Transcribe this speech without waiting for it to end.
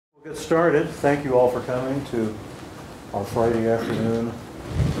We'll get started. Thank you all for coming to our Friday afternoon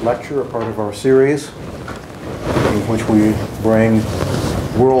lecture, a part of our series in which we bring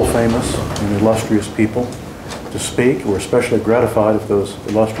world-famous and illustrious people to speak. We're especially gratified if those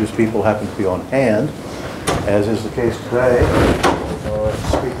illustrious people happen to be on hand, as is the case today,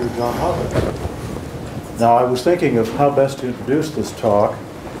 Speaker John Hawkins. Now, I was thinking of how best to introduce this talk.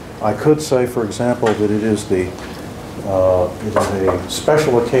 I could say, for example, that it is a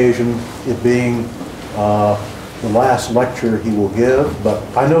special occasion, it being the last lecture he will give, but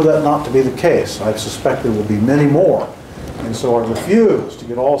I know that not to be the case. I suspect there will be many more. And so I refuse to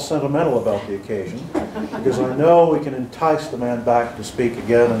get all sentimental about the occasion, because I know we can entice the man back to speak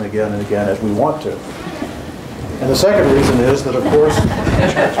again and again and again as we want to. And the second reason is that, of course,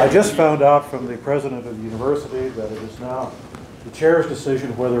 I just found out from the president of the university that it is now the chair's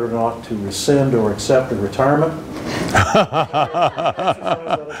decision whether or not to rescind or accept the retirement.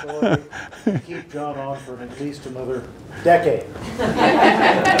 Keep John on for at least another decade.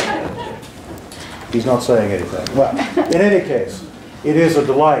 He's not saying anything. Well, in any case, it is a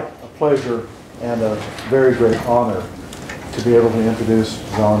delight, a pleasure, and a very great honor to be able to introduce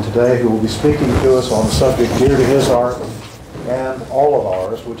John today, who will be speaking to us on a subject dear to his heart and all of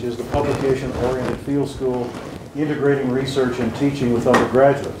ours, which is the publication-oriented field school integrating research and teaching with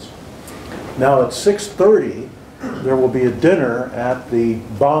undergraduates. Now at 6:30, there will be a dinner at the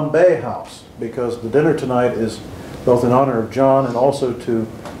Bombay House, because the dinner tonight is both in honor of John and also to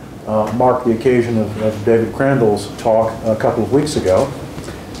mark the occasion of David Crandall's talk a couple of weeks ago.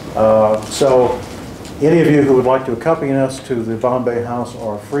 So any of you who would like to accompany us to the Bombay House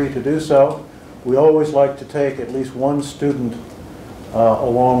are free to do so. We always like to take at least one student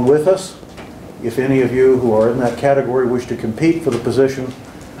along with us. If any of you who are in that category wish to compete for the position,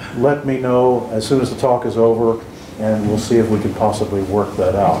 let me know as soon as the talk is over, and we'll see if we can possibly work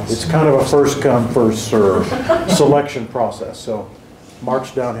that out. It's kind of a first come, first serve selection process, so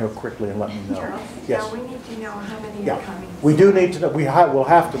march down here quickly and let me know. Charles, yes? now we need to know how many are coming. We do need to know. We'll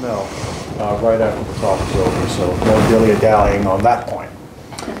have to know right after the talk is over, so no dilly-dallying on that point.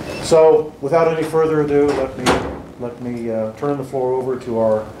 So without any further ado, let me turn the floor over to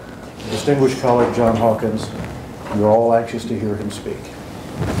our distinguished colleague, John Hawkins. We're all anxious to hear him speak.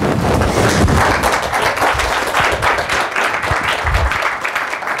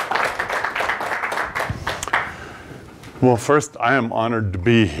 Well, first, I am honored to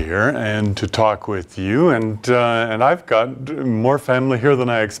be here and to talk with you, and I've got more family here than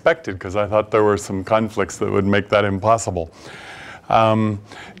I expected, because I thought there were some conflicts that would make that impossible.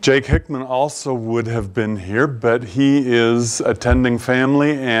 Jake Hickman also would have been here, but he is attending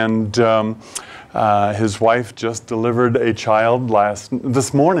family, and his wife just delivered a child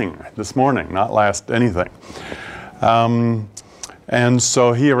this morning, not last anything. And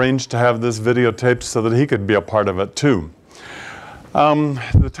so he arranged to have this videotaped so that he could be a part of it too.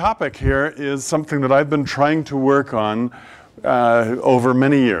 The topic here is something that I've been trying to work on over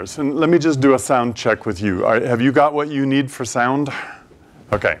many years. And let me just do a sound check with you. Have you got what you need for sound?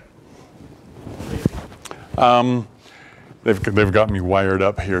 Okay. They've got me wired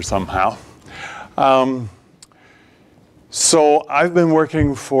up here somehow. So I've been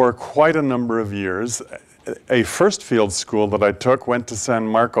working for quite a number of years. A first field school that I took went to San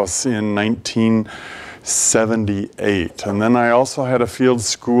Marcos in 1978. And then I also had a field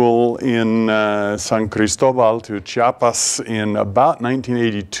school in San Cristobal to Chiapas in about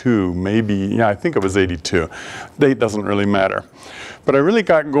 1982, maybe, yeah, I think it was 82. Date doesn't really matter. But I really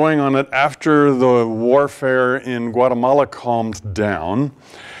got going on it after the warfare in Guatemala calmed down.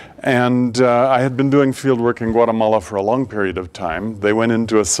 And I had been doing field work in Guatemala for a long period of time. They went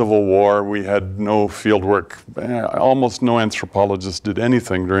into a civil war. We had no field work. Almost no anthropologists did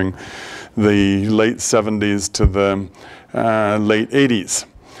anything during the late 70s to the late 80s.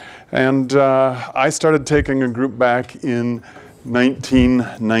 And I started taking a group back in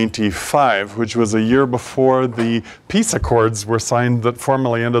 1995, which was a year before the peace accords were signed that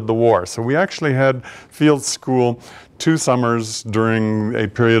formally ended the war. So we actually had field school 2 summers during a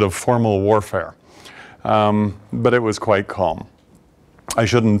period of formal warfare. But it was quite calm. I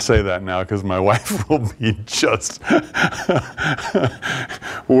shouldn't say that now, because my wife will be just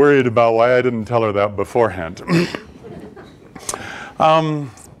worried about why I didn't tell her that beforehand.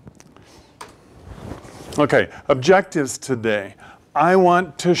 Okay, objectives today. I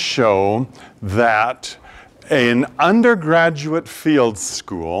want to show that an undergraduate field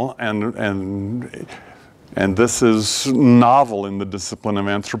school, and this is novel in the discipline of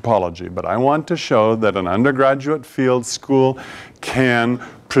anthropology, but I want to show that an undergraduate field school can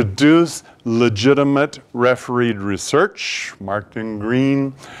produce legitimate refereed research, marked in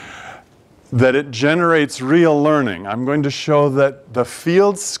green, that it generates real learning. I'm going to show that the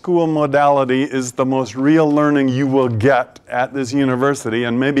field school modality is the most real learning you will get at this university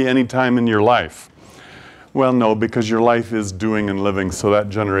and maybe any time in your life. Well, no, because your life is doing and living, so that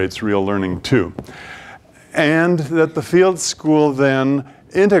generates real learning too. And that the field school then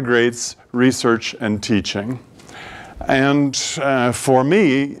integrates research and teaching. And for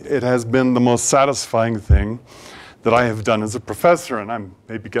me, it has been the most satisfying thing that I have done as a professor, and I'm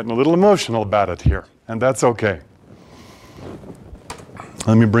maybe getting a little emotional about it here, and that's okay.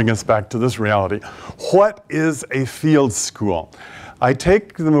 Let me bring us back to this reality. What is a field school? I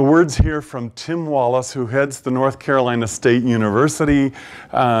take the words here from Tim Wallace, who heads the North Carolina State University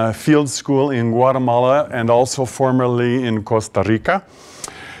Field School in Guatemala and also formerly in Costa Rica.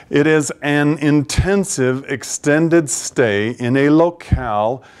 It is an intensive, extended stay in a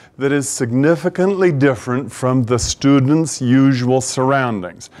locale that is significantly different from the student's usual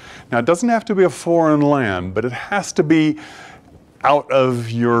surroundings. Now, it doesn't have to be a foreign land, but it has to be out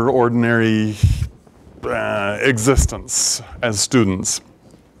of your ordinary existence as students.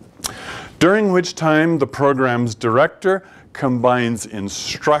 During which time the program's director combines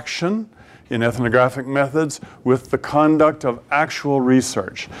instruction in ethnographic methods with the conduct of actual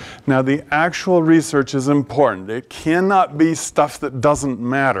research. Now, the actual research is important. It cannot be stuff that doesn't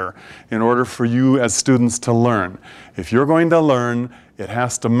matter in order for you as students to learn. If you're going to learn, it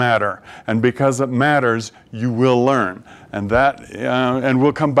has to matter. And because it matters, you will learn. And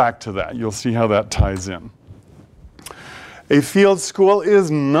we'll come back to that. You'll see how that ties in. A field school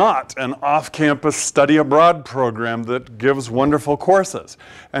is not an off-campus study abroad program that gives wonderful courses.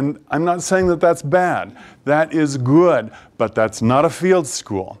 And I'm not saying that that's bad. That is good, but that's not a field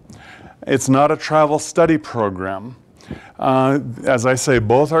school. It's not a travel study program. As I say,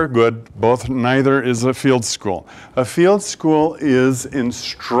 both are good, neither is a field school. A field school is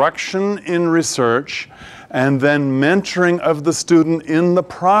instruction in research and then mentoring of the student in the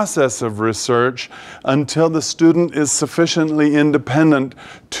process of research until the student is sufficiently independent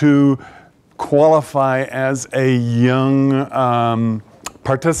to qualify as a young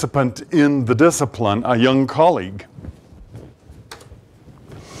participant in the discipline, a young colleague.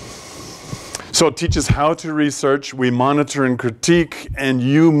 So it teaches how to research, we monitor and critique, and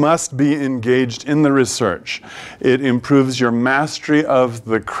you must be engaged in the research. It improves your mastery of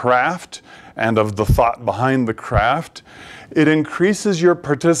the craft and of the thought behind the craft. It increases your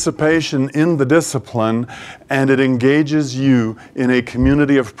participation in the discipline, and it engages you in a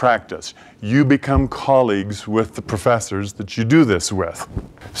community of practice. You become colleagues with the professors that you do this with.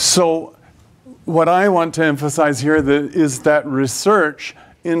 So what I want to emphasize here is that research,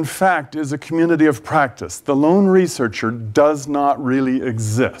 in fact, is a community of practice. The lone researcher does not really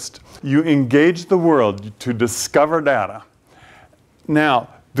exist. You engage the world to discover data. Now,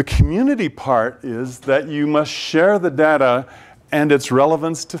 the community part is that you must share the data and its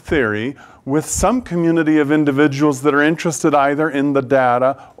relevance to theory with some community of individuals that are interested either in the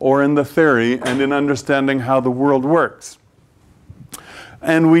data or in the theory and in understanding how the world works.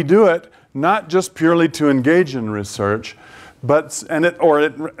 And we do it not just purely to engage in research, let me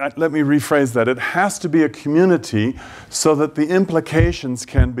rephrase that. It has to be a community so that the implications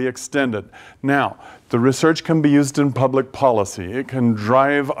can be extended. Now, the research can be used in public policy. It can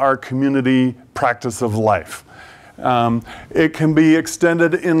drive our community practice of life. It can be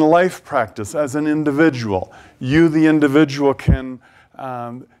extended in life practice as an individual. You, the individual, can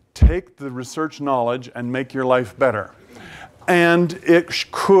take the research knowledge and make your life better. And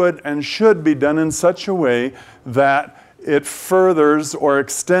it could and should be done in such a way that it furthers or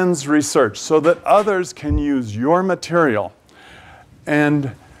extends research so that others can use your material.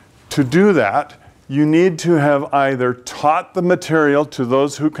 And to do that, you need to have either taught the material to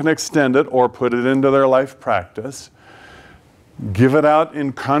those who can extend it or put it into their life practice, give it out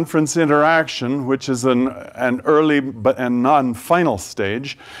in conference interaction, which is an early and non-final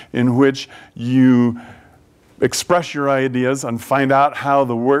stage in which you express your ideas and find out how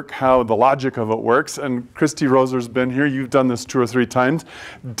the logic of it works. And Christy Roser's been here. You've done this 2 or 3 times.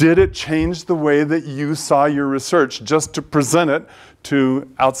 Did it change the way that you saw your research just to present it to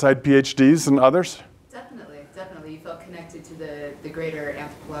outside PhDs and others? Definitely, definitely. You felt connected to the greater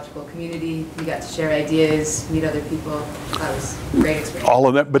anthropological community. You got to share ideas, meet other people. That was a great experience. All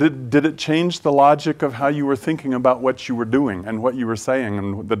of that, but did it change the logic of how you were thinking about what you were doing and what you were saying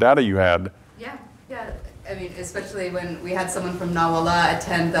and the data you had? Yeah. I mean, especially when we had someone from Nawala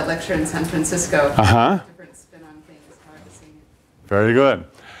attend that lecture in San Francisco. Different spin on things, how I've seen it. Very good.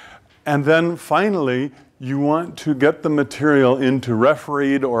 And then finally, you want to get the material into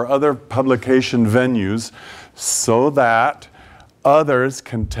refereed or other publication venues so that Others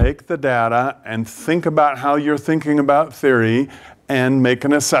can take the data and think about how you're thinking about theory and make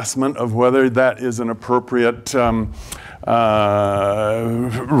an assessment of whether that is an appropriate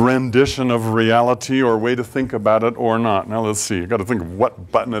rendition of reality or way to think about it or not. Now let's see, I've got to think of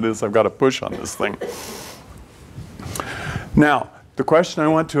what button it is I've got to push on this thing. Now, the question I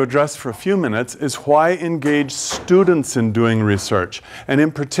want to address for a few minutes is why engage students in doing research? And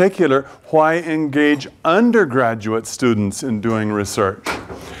in particular, why engage undergraduate students in doing research?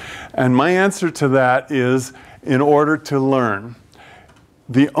 And my answer to that is in order to learn.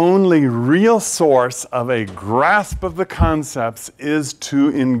 The only real source of a grasp of the concepts is to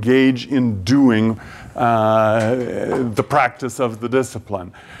engage in doing the practice of the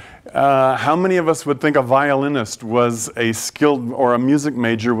discipline. How many of us would think a violinist was a skilled, or a music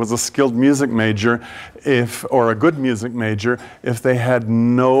major was a skilled music major, or a good music major, if they had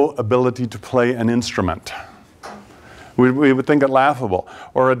no ability to play an instrument? We would think it laughable.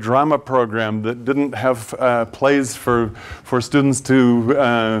 Or a drama program that didn't have plays for students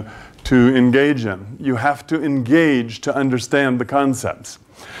to engage in. You have to engage to understand the concepts.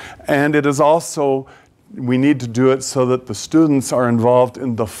 And it is also, we need to do it so that the students are involved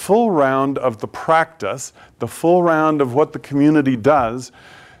in the full round of the practice, the full round of what the community does,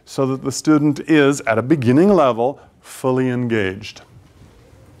 so that the student is, at a beginning level, fully engaged.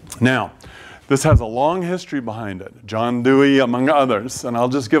 Now, this has a long history behind it. John Dewey, among others, and I'll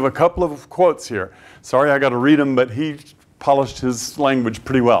just give a couple of quotes here. Sorry, I got to read them, but he polished his language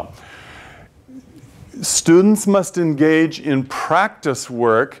pretty well. Students must engage in practice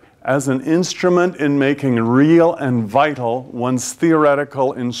work as an instrument in making real and vital one's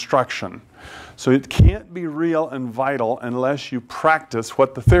theoretical instruction. So it can't be real and vital unless you practice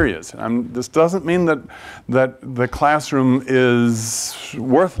what the theory is. This doesn't mean that the classroom is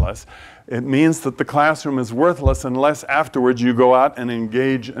worthless. It means that the classroom is worthless unless afterwards you go out and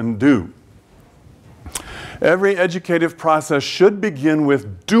engage and do. Every educative process should begin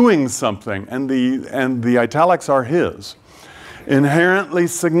with doing something, and the italics are his. Inherently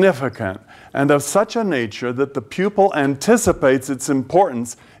significant and of such a nature that the pupil anticipates its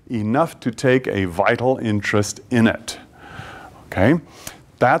importance enough to take a vital interest in it. Okay?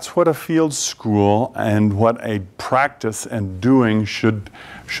 That's what a field school and what a practice and doing should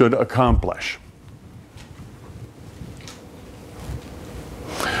accomplish.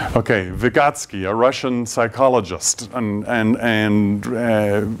 Okay, Vygotsky, a Russian psychologist and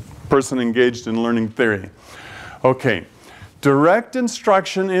person engaged in learning theory. Okay, direct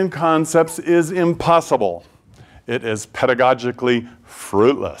instruction in concepts is impossible. It is pedagogically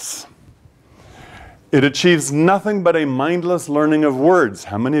fruitless. It achieves nothing but a mindless learning of words.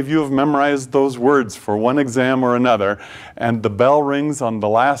 How many of you have memorized those words for one exam or another, and the bell rings on the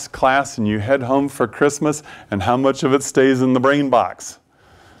last class and you head home for Christmas, and how much of it stays in the brain box?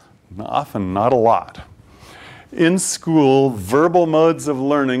 Often not a lot. In school, verbal modes of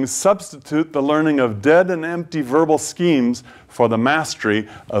learning substitute the learning of dead and empty verbal schemes for the mastery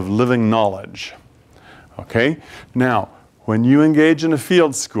of living knowledge. Okay? Now, when you engage in a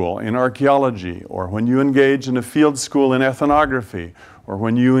field school in archaeology, or when you engage in a field school in ethnography, or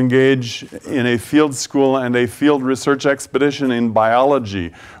when you engage in a field school and a field research expedition in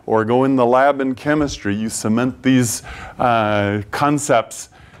biology, or go in the lab in chemistry, you cement these concepts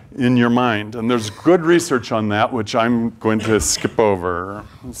in your mind. And there's good research on that, which I'm going to skip over.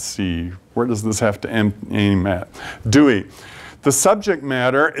 Let's see, where does this have to aim at? Dewey. The subject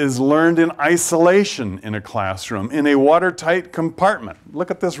matter is learned in isolation in a classroom, in a watertight compartment.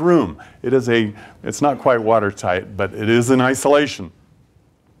 Look at this room. It's not quite watertight, but it is in isolation.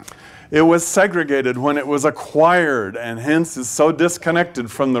 It was segregated when it was acquired, and hence is so disconnected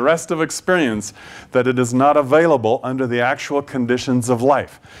from the rest of experience that it is not available under the actual conditions of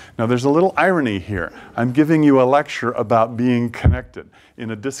life. Now there's a little irony here. I'm giving you a lecture about being connected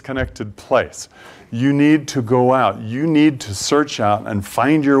in a disconnected place. You need to go out. You need to search out and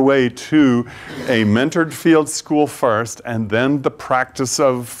find your way to a mentored field school first, and then the practice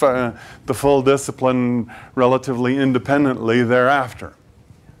of the full discipline relatively independently thereafter.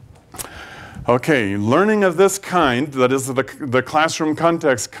 Okay, learning of this kind, that is the classroom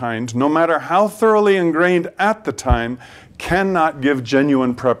context kind, no matter how thoroughly ingrained at the time, cannot give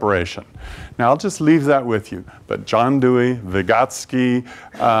genuine preparation. Now I'll just leave that with you. But John Dewey, Vygotsky,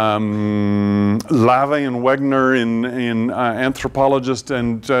 Lavey and Wegner in anthropologist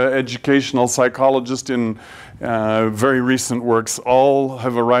and educational psychologist in very recent works, all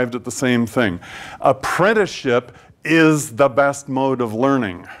have arrived at the same thing. Apprenticeship is the best mode of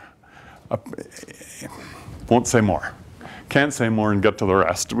learning. Won't say more. Can't say more and get to the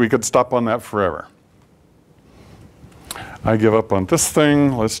rest. We could stop on that forever. I give up on this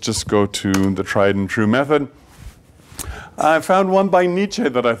thing. Let's just go to the tried and true method. I found one by Nietzsche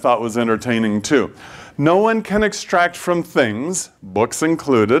that I thought was entertaining too. No one can extract from things, books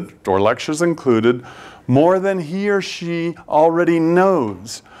included, or lectures included, more than he or she already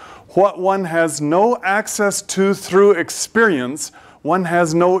knows. What one has no access to through experience, one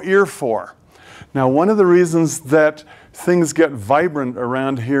has no ear for. Now, one of the reasons that things get vibrant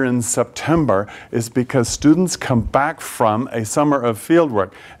around here in September is because students come back from a summer of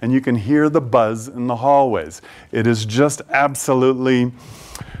fieldwork, and you can hear the buzz in the hallways. It is just absolutely,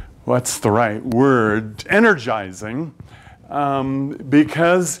 what's the right word, energizing,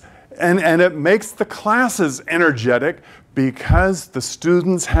 because, and it makes the classes energetic because the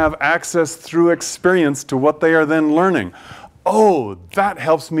students have access through experience to what they are then learning. Oh, that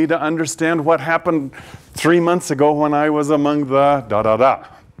helps me to understand what happened 3 months ago when I was among the da-da-da.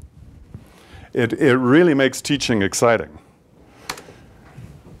 It really makes teaching exciting.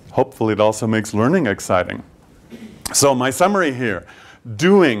 Hopefully it also makes learning exciting. So my summary here,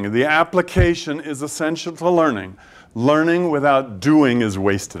 doing, the application is essential to learning. Learning without doing is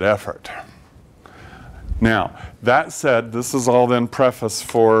wasted effort. Now, that said, this is all then preface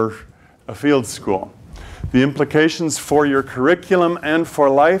for a field school. The implications for your curriculum and for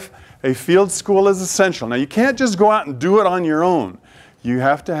life, a field school is essential. Now, you can't just go out and do it on your own. You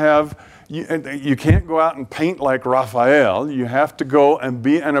have to have, you can't go out and paint like Raphael. You have to go and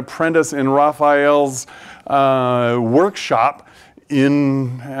be an apprentice in Raphael's workshop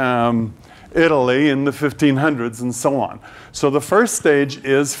in Italy in the 1500s and so on. So the first stage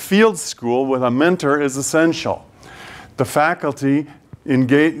is field school with a mentor is essential. The faculty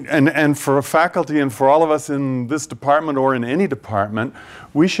engage, and for faculty and for all of us in this department or in any department,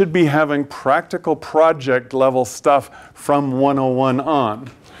 we should be having practical project level stuff from 101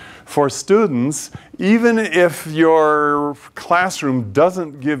 on. For students, even if your classroom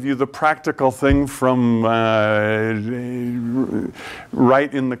doesn't give you the practical thing from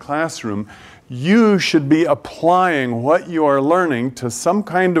right in the classroom, you should be applying what you are learning to some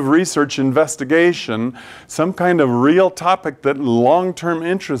kind of research investigation, some kind of real topic that long-term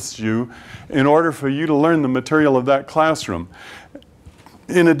interests you in order for you to learn the material of that classroom.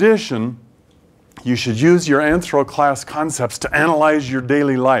 In addition, you should use your anthro class concepts to analyze your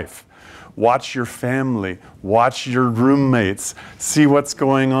daily life. Watch your family, watch your roommates, see what's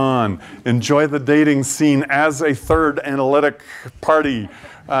going on, enjoy the dating scene as a third analytic party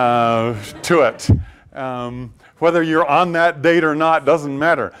to it. Whether you're on that date or not doesn't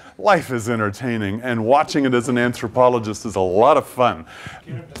matter. Life is entertaining, and watching it as an anthropologist is a lot of fun.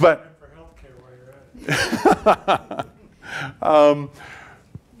 But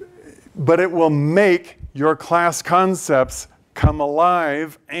but it will make your class concepts come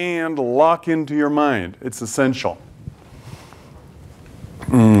alive and lock into your mind. It's essential.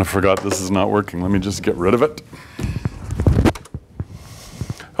 I forgot this is not working. Let me just get rid of it.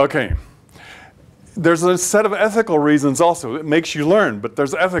 Okay. There's a set of ethical reasons also. It makes you learn, but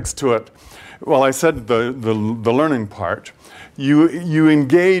there's ethics to it. Well, I said the learning part. You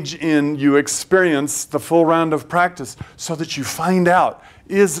engage in, you experience the full round of practice so that you find out,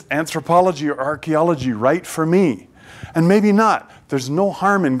 is anthropology or archaeology right for me? And maybe not. There's no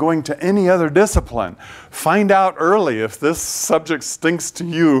harm in going to any other discipline. Find out early if this subject stinks to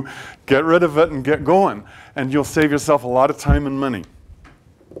you, get rid of it and get going. And you'll save yourself a lot of time and money.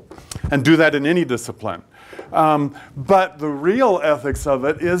 And do that in any discipline. But the real ethics of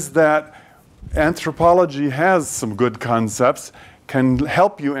it is that anthropology has some good concepts, can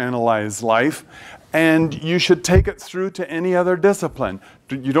help you analyze life, and you should take it through to any other discipline.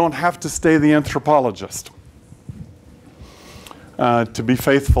 You don't have to stay the anthropologist to be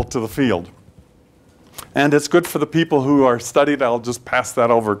faithful to the field. And it's good for the people who are studied. I'll just pass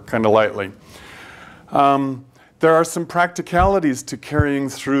that over kind of lightly. There are some practicalities to carrying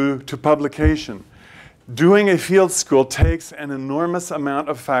through to publication. Doing a field school takes an enormous amount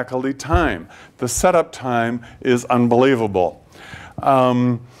of faculty time. The setup time is unbelievable.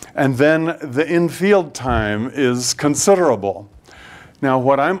 And then the in-field time is considerable. Now,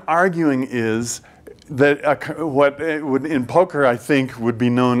 what I'm arguing is that what would, in poker, I think, would be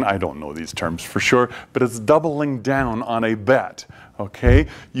known, I don't know these terms for sure, but it's doubling down on a bet, okay?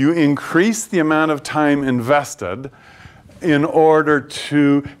 You increase the amount of time invested in order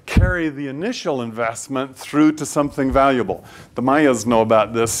to carry the initial investment through to something valuable. The Mayas know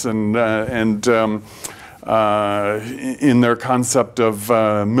about this in their concept of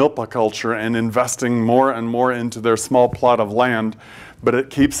milpa culture and investing more and more into their small plot of land, but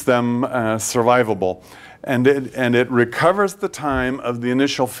it keeps them survivable. and it recovers the time of the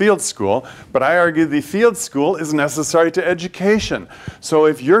initial field school, but I argue the field school is necessary to education. So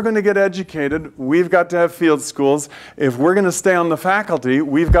if you're going to get educated, we've got to have field schools. If we're going to stay on the faculty,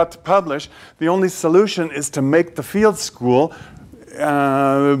 we've got to publish. The only solution is to make the field school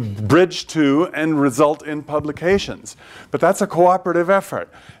bridge to and result in publications. But that's a cooperative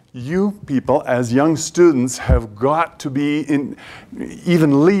effort. You people, as young students, have got to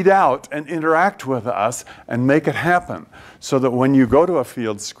even lead out and interact with us and make it happen, so that when you go to a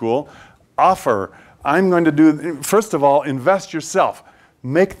field school, I'm going to do, first of all, invest yourself.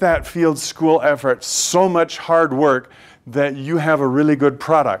 Make that field school effort so much hard work that you have a really good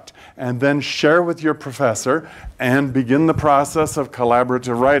product, and then share with your professor and begin the process of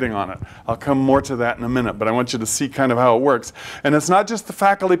collaborative writing on it. I'll come more to that in a minute, but I want you to see kind of how it works. And it's not just the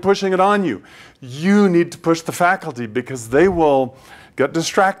faculty pushing it on you. You need to push the faculty, because they will get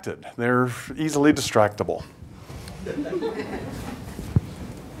distracted. They're easily distractible.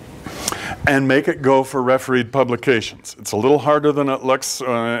 And make it go for refereed publications. It's a little harder than it looks,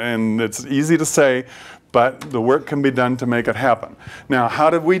 and it's easy to say, but the work can be done to make it happen. Now, how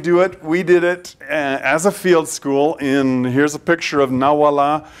did we do it? We did it as a field school here's a picture of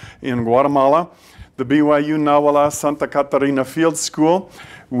Nahuala in Guatemala, the BYU Nahuala Santa Catarina Field School.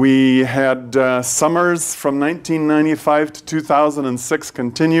 We had summers from 1995 to 2006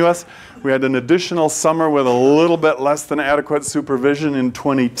 continuous. We had an additional summer with a little bit less than adequate supervision in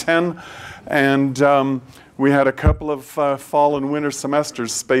 2010. And we had a couple of fall and winter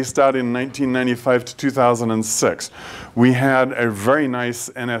semesters spaced out in 1995 to 2006. We had a very nice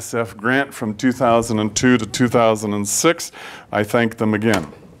NSF grant from 2002 to 2006. I thank them again.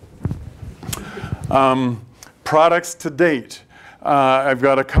 Products to date. I've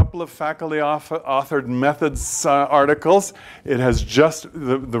got a couple of faculty authored methods articles. It has just,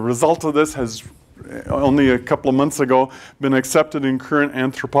 the result of this has only a couple of months ago been accepted in Current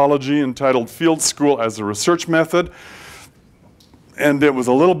Anthropology, entitled Field School as a Research Method. And it was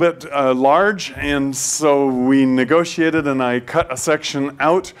a little bit large, and so we negotiated and I cut a section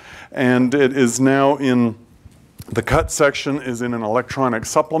out, and it is now in, the cut section is in an electronic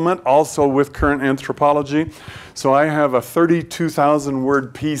supplement, also with Current Anthropology. So I have a 32,000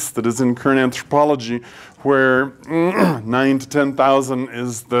 word piece that is in Current Anthropology, where 9 to 10,000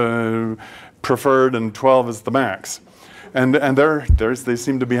 is the preferred and 12 is the max. And they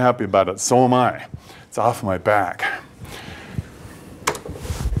seem to be happy about it. So am I. It's off my back.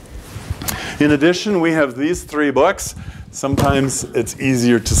 In addition, we have these 3 books. Sometimes it's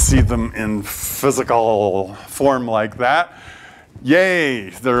easier to see them in physical form like that.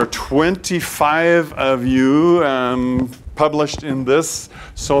 Yay! There are 25 of you published in this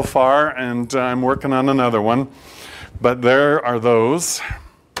so far, and I'm working on another one. But there are those.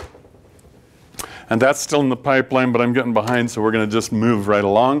 And that's still in the pipeline, but I'm getting behind, so we're going to just move right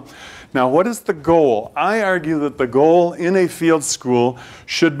along. Now, what is the goal? I argue that the goal in a field school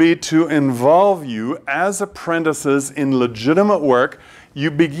should be to involve you as apprentices in legitimate work.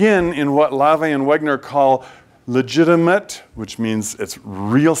 You begin in what Lave and Wegner call legitimate, which means it's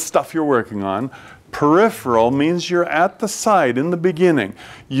real stuff you're working on. Peripheral means you're at the side in the beginning.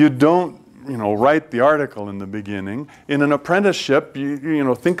 You don't write the article in the beginning. In an apprenticeship,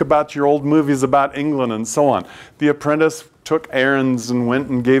 you think about your old movies about England and so on. The apprentice took errands and went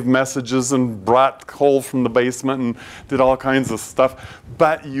and gave messages and brought coal from the basement and did all kinds of stuff.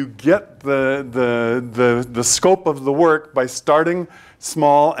 But you get the scope of the work by starting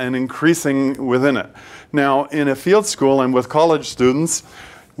small and increasing within it. Now, in a field school and with college students,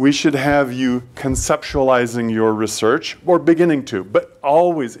 we should have you conceptualizing your research, or beginning to, but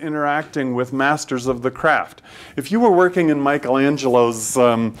always interacting with masters of the craft. If you were working in Michelangelo's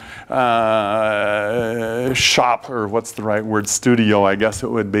shop, or what's the right word, studio, I guess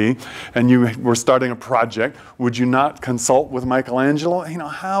it would be, and you were starting a project, would you not consult with Michelangelo?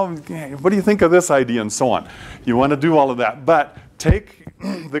 What do you think of this idea, and so on? You want to do all of that, but take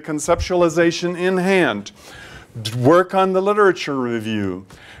the conceptualization in hand. Work on the literature review,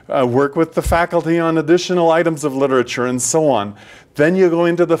 work with the faculty on additional items of literature and so on. Then you go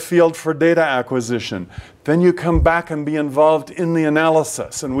into the field for data acquisition. Then you come back and be involved in the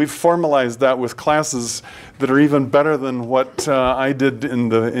analysis. And we've formalized that with classes that are even better than what I did in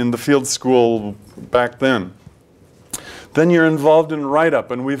the field school back then. Then you're involved in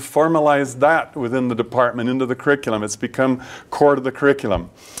write-up, and we've formalized that within the department into the curriculum. It's become core to the curriculum.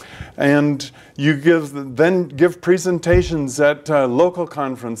 And you then give presentations at local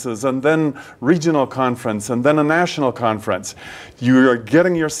conferences, and then regional conference, and then a national conference. You are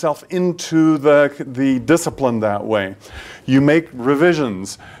getting yourself into the discipline that way. You make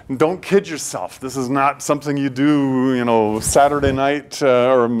revisions. Don't kid yourself. This is not something you do, you know, Saturday night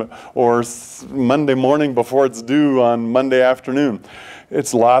or Monday morning before it's due on Monday afternoon.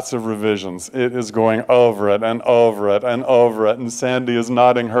 It's lots of revisions. It is going over it and over it and over it, and Sandy is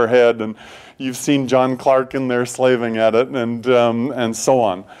nodding her head, and you've seen John Clark in there slaving at it, and so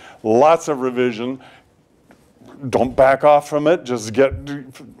on. Lots of revision. Don't back off from it. Just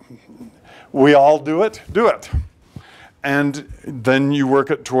we all do it. Do it. And then you work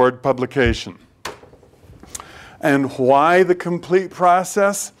it toward publication. And why the complete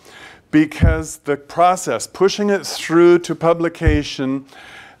process? Because the process, pushing it through to publication,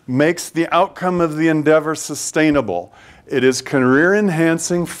 makes the outcome of the endeavor sustainable. It is career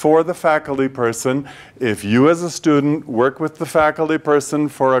enhancing for the faculty person if you as a student work with the faculty person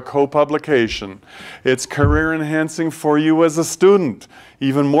for a co-publication. It's career enhancing for you as a student,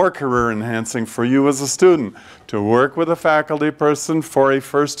 even more career enhancing for you as a student, to work with a faculty person for a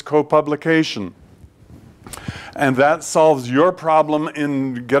first co-publication. And that solves your problem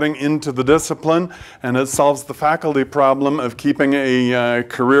in getting into the discipline, and it solves the faculty problem of keeping a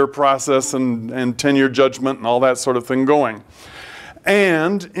career process and tenure judgment and all that sort of thing going.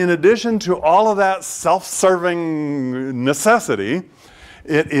 And in addition to all of that self-serving necessity,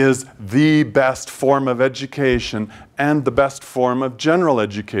 it is the best form of education and the best form of general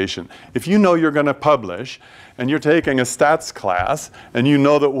education. If you know you're going to publish, and you're taking a stats class, and you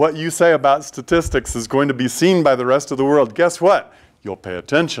know that what you say about statistics is going to be seen by the rest of the world, guess what? You'll pay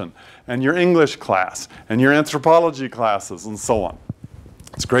attention. And your English class, and your anthropology classes, and so on.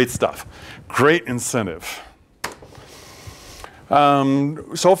 It's great stuff. Great incentive.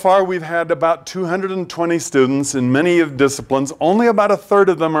 So far, we've had about 220 students in many of disciplines. Only about a third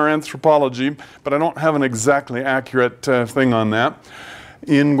of them are anthropology, but I don't have an exactly accurate thing on that.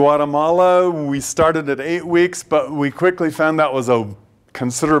 In Guatemala, we started at 8 weeks, but we quickly found that was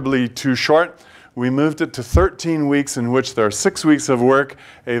considerably too short. We moved it to 13 weeks, in which there are 6 weeks of work,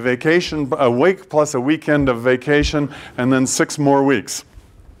 a week plus a weekend of vacation, and then 6 more weeks.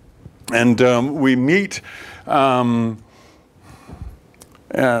 And we meet, you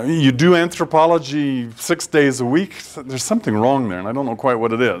do anthropology 6 days a week. There's something wrong there, and I don't know quite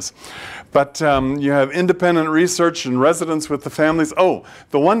what it is. But you have independent research and residence with the families. Oh,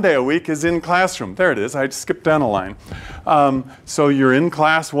 the 1 day a week is in classroom. There it is. I skipped down a line. So you're in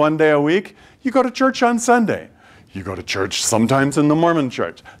class 1 day a week. You go to church on Sunday. You go to church sometimes in the Mormon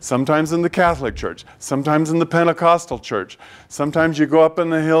church, sometimes in the Catholic church, sometimes in the Pentecostal church. Sometimes you go up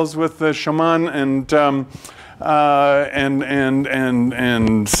in the hills with the shaman and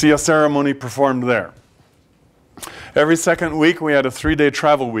see a ceremony performed there. Every second week we had a 3-day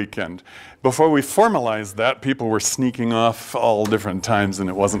travel weekend. Before we formalized that, people were sneaking off all different times, and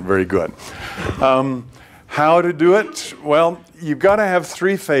it wasn't very good. How to do it? Well, you've got to have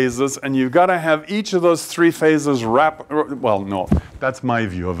 3 phases, and you've got to have each of those 3 phases well, no, that's my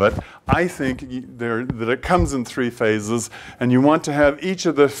view of it. I think that it comes in 3 phases, and you want to have each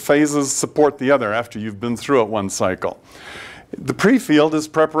of the phases support the other after you've been through it one cycle. The pre-field is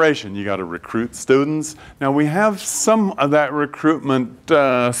preparation. You got to recruit students. Now we have some of that recruitment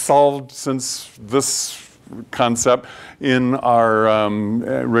solved since this concept in our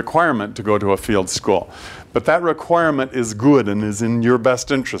requirement to go to a field school. But that requirement is good and is in your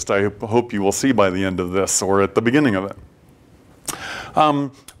best interest. I hope you will see by the end of this or at the beginning of it.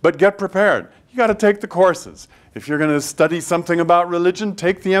 But get prepared. You got to take the courses. If you're going to study something about religion,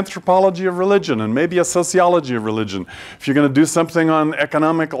 take the anthropology of religion and maybe a sociology of religion. If you're going to do something on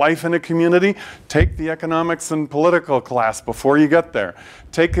economic life in a community, take the economics and political class before you get there.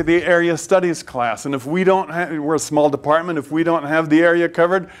 Take the area studies class. And if we don't have, we're a small department, if we don't have the area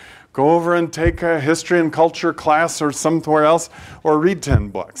covered, go over and take a history and culture class or somewhere else, or read 10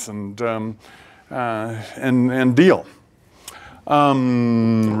 books and deal.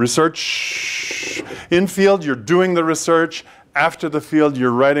 Research in field, you're doing the research. After the field,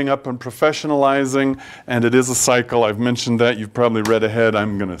 you're writing up and professionalizing, and it is a cycle. I've mentioned that. You've probably read ahead.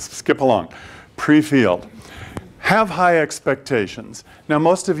 I'm going to skip along. Pre-field. Have high expectations. Now,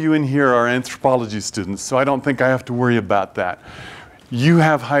 most of you in here are anthropology students, so I don't think I have to worry about that. You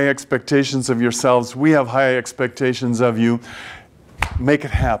have high expectations of yourselves. We have high expectations of you. Make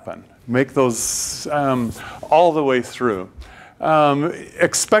it happen. Make those all the way through.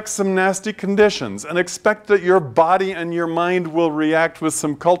 Expect some nasty conditions and expect that your body and your mind will react with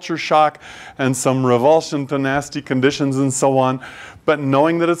some culture shock and some revulsion to nasty conditions and so on. But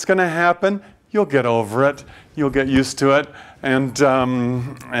knowing that it's going to happen, you'll get over it, you'll get used to it, and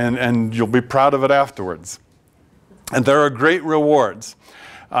you'll be proud of it afterwards. And there are great rewards.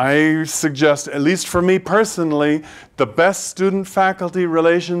 I suggest, at least for me personally, the best student-faculty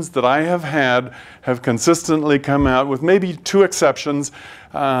relations that I have had have consistently come out, with maybe 2 exceptions.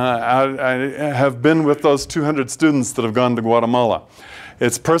 I have been with those 200 students that have gone to Guatemala.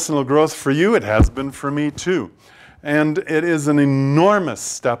 It's personal growth for you. It has been for me too. And it is an enormous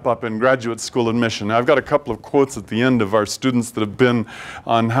step up in graduate school admission. Now, I've got a couple of quotes at the end of our students that have been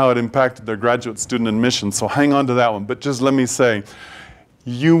on how it impacted their graduate student admission, so hang on to that one. But just let me say,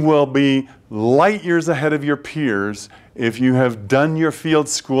 you will be light years ahead of your peers if you have done your field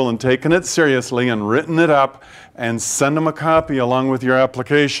school and taken it seriously and written it up and send them a copy along with your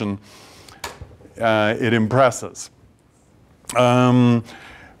application. It impresses.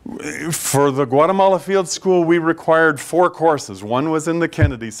 For the Guatemala Field School, we required 4 courses. 1 was in the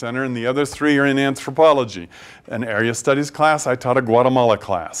Kennedy Center, and the other 3 are in anthropology. An area studies class, I taught a Guatemala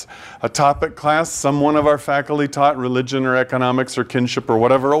class. A topic class, someone of our faculty taught religion or economics or kinship or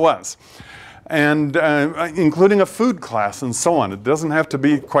whatever it was. And including a food class and so on. It doesn't have to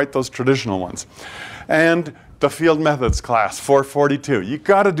be quite those traditional ones. And the field methods class, 442. You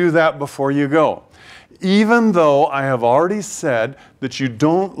got to do that before you go. Even though I have already said that you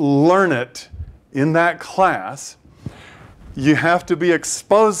don't learn it in that class, you have to be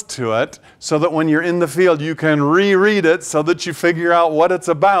exposed to it so that when you're in the field you can reread it so that you figure out what it's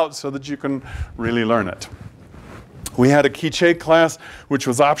about so that you can really learn it. We had a Quiche class which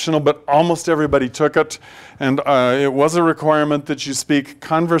was optional, but almost everybody took it, and it was a requirement that you speak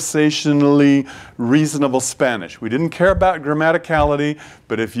conversationally reasonable Spanish. We didn't care about grammaticality,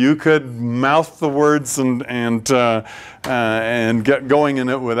 but if you could mouth the words and get going in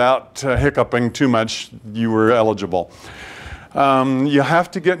it without hiccuping too much, you were eligible. You have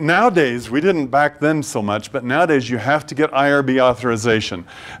to get, nowadays, we didn't back then so much, but nowadays you have to get IRB authorization.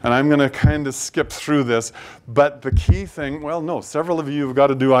 And I'm going to kind of skip through this, but the key thing, well, no, several of you have got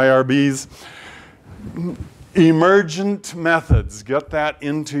to do IRBs. Emergent methods, get that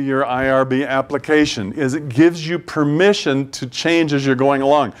into your IRB application, is it gives you permission to change as you're going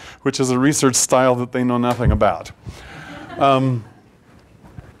along, which is a research style that they know nothing about.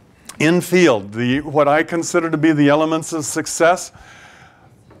 In field, what I consider to be the elements of success,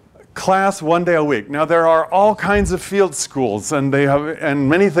 class 1 day a week. Now there are all kinds of field schools and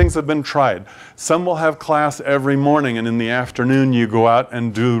many things have been tried. Some will have class every morning and in the afternoon you go out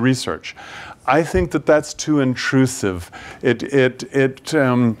and do research. I think that that's too intrusive. You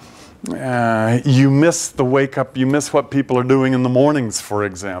miss the wake up, you miss what people are doing in the mornings, for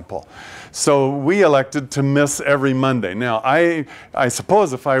example. So we elected to miss every Monday. Now, I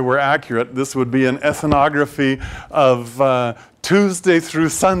suppose if I were accurate, this would be an ethnography of Tuesday through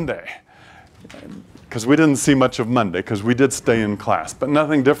Sunday. Because we didn't see much of Monday, because we did stay in class. But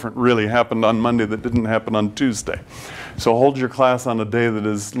nothing different really happened on Monday that didn't happen on Tuesday. So hold your class on a day that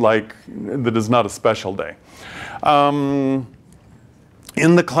is not a special day. In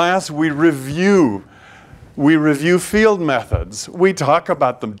the class, we review field methods. We talk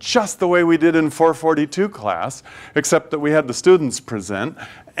about them just the way we did in 442 class, except that we had the students present,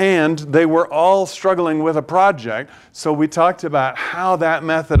 and they were all struggling with a project, so we talked about how that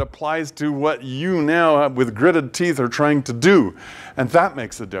method applies to what you now, with gritted teeth, are trying to do, and that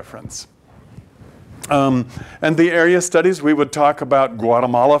makes a difference. And the area studies, we would talk about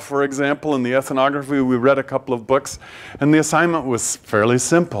Guatemala, for example. In the ethnography, we read a couple of books, and the assignment was fairly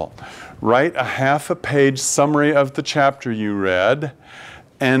simple. Write a half-a-page summary of the chapter you read,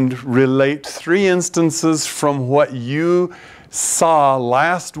 and relate 3 instances from what you saw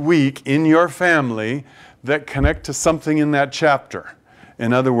last week in your family that connect to something in that chapter.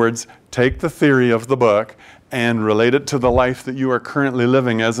 In other words, take the theory of the book and relate it to the life that you are currently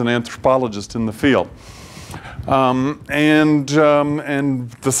living as an anthropologist in the field. And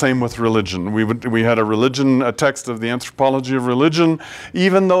the same with religion. We had a text of the anthropology of religion.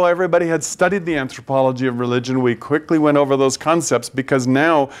 Even though everybody had studied the anthropology of religion, we quickly went over those concepts, because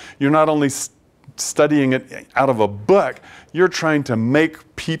now you're not only studying it out of a book, you're trying to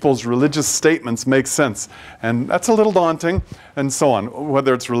make people's religious statements make sense. And that's a little daunting, and so on,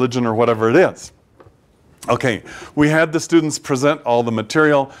 whether it's religion or whatever it is. Okay, we had the students present all the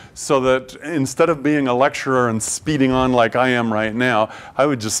material so that instead of being a lecturer and speeding on like I am right now, I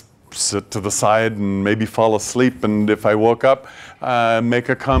would just sit to the side and maybe fall asleep, and if I woke up, make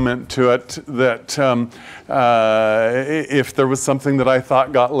a comment to it that if there was something that I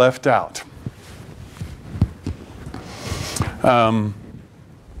thought got left out.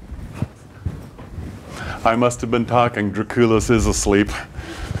 I must have been talking. Draculus is asleep.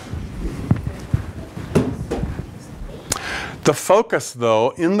 The focus,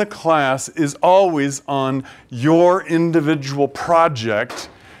 though, in the class is always on your individual project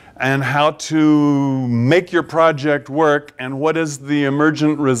and how to make your project work and what is the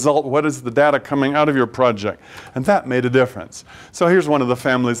emergent result, what is the data coming out of your project. And that made a difference. So here's one of the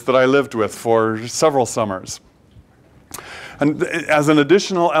families that I lived with for several summers. And as an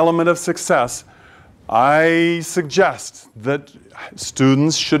additional element of success, I suggest that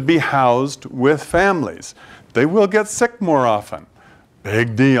students should be housed with families. They will get sick more often.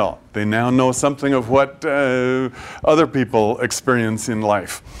 Big deal. They now know something of what other people experience in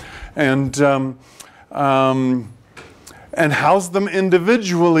life. And house them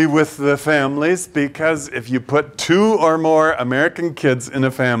individually with the families, because if you put 2 or more American kids in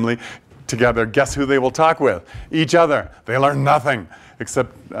a family together, guess who they will talk with? Each other. They learn nothing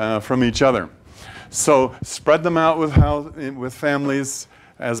except from each other. So spread them out with families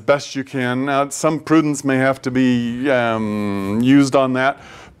as best you can. Now, some prudence may have to be used on that,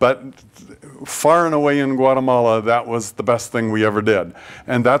 but far and away in Guatemala, that was the best thing we ever did.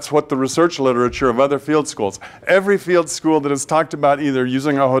 And that's what the research literature of other field schools. Every field school that has talked about either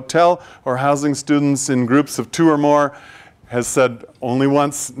using a hotel or housing students in groups of 2 or more has said only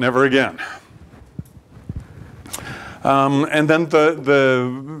once, never again. And then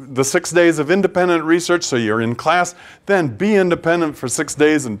the 6 days of independent research, so you're in class, then be independent for 6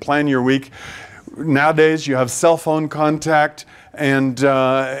 days and plan your week. Nowadays you have cell phone contact, and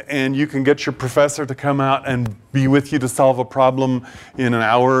you can get your professor to come out and be with you to solve a problem in an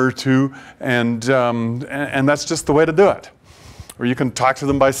hour or 2, and that's just the way to do it. Or you can talk to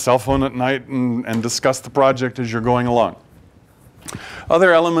them by cell phone at night and discuss the project as you're going along.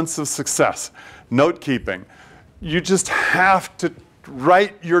 Other elements of success, note keeping. You just have to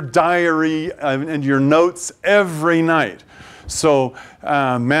write your diary and your notes every night. So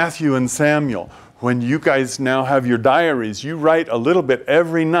Matthew and Samuel, when you guys now have your diaries, you write a little bit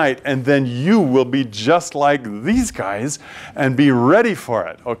every night, and then you will be just like these guys and be ready for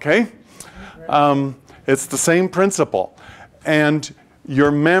it, okay? It's the same principle. And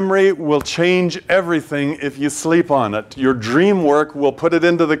your memory will change everything if you sleep on it. Your dream work will put it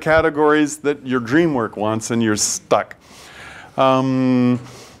into the categories that your dream work wants, and you're stuck.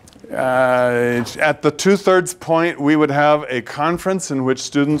 At the 2/3 point, we would have a conference in which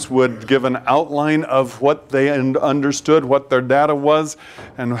students would give an outline of what they understood, what their data was,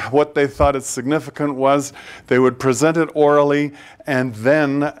 and what they thought its significance was. They would present it orally, and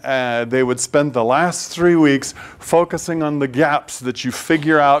then they would spend the last 3 weeks focusing on the gaps that you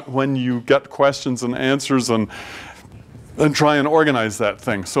figure out when you get questions and answers, and try and organize that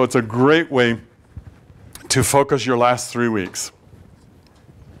thing. So it's a great way to focus your last 3 weeks.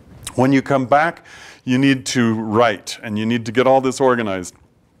 When you come back, you need to write, and you need to get all this organized.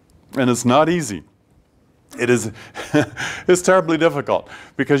 And it's not easy. It is it's terribly difficult,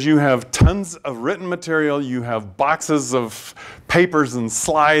 because you have tons of written material, you have boxes of papers and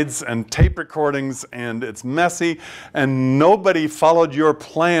slides and tape recordings, and it's messy, and nobody followed your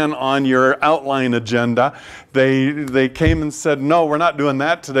plan on your outline agenda. They came and said, no, we're not doing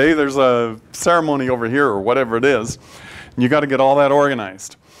that today. There's a ceremony over here, or whatever it is. And you got to get all that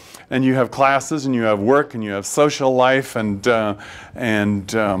organized. And you have classes, and you have work, and you have social life, and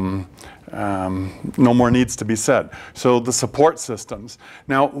no more needs to be said. So the support systems.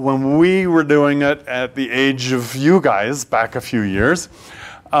 Now, when we were doing it at the age of you guys, back a few years,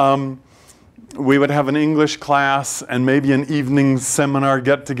 we would have an English class and maybe an evening seminar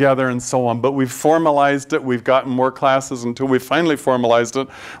get together and so on. But we've formalized it. We've gotten more classes until we finally formalized it,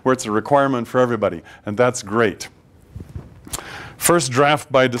 where it's a requirement for everybody. And that's great. First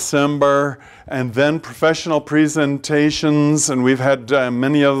draft by December, and then professional presentations, and we've had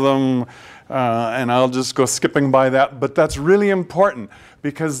many of them, and I'll just go skipping by that, but that's really important,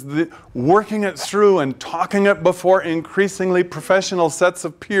 because working it through and talking it before increasingly professional sets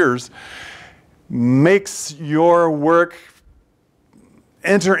of peers makes your work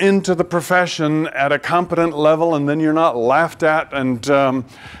enter into the profession at a competent level, and then you're not laughed at and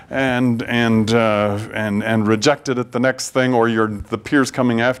rejected at the next thing, or the peers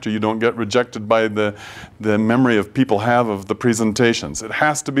coming after you don't get rejected by the memory of people have of the presentations. It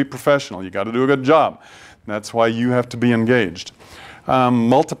has to be professional. You got to do a good job. That's why you have to be engaged.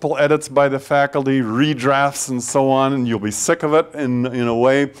 Multiple edits by the faculty, redrafts, and so on, and you'll be sick of it in a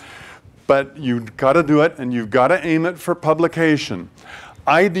way. But you've got to do it, and you've got to aim it for publication.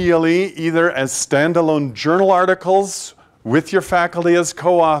 Ideally, either as standalone journal articles with your faculty as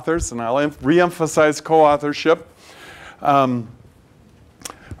co-authors, and I'll re-emphasize co-authorship,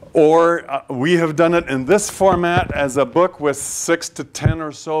 or we have done it in this format as a book with 6 to 10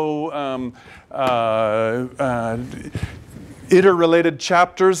 or so interrelated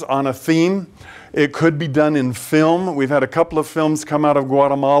chapters on a theme. It could be done in film. We've had a couple of films come out of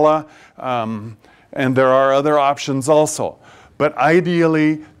Guatemala, and there are other options also. But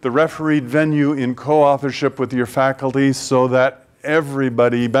ideally, the refereed venue in co-authorship with your faculty so that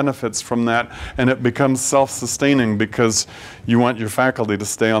everybody benefits from that and it becomes self-sustaining because you want your faculty to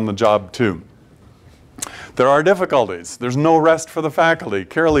stay on the job too. There are difficulties. There's no rest for the faculty.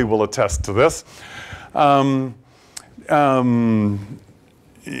 Carolee will attest to this.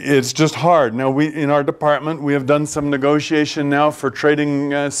 It's just hard. Now, in our department, we have done some negotiation now for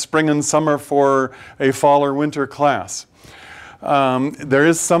trading spring and summer for a fall or winter class. There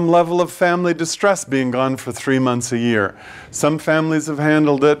is some level of family distress being gone for 3 months a year. Some families have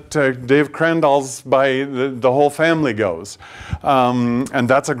handled it. Dave Crandall's by the whole family goes. And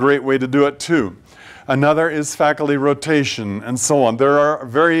that's a great way to do it too. Another is faculty rotation and so on. There are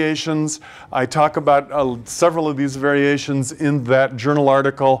variations. I talk about several of these variations in that journal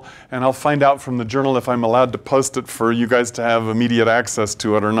article, and I'll find out from the journal if I'm allowed to post it for you guys to have immediate access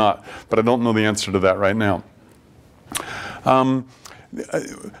to it or not. But I don't know the answer to that right now.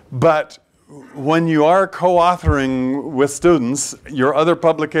 But when you are co-authoring with students, your other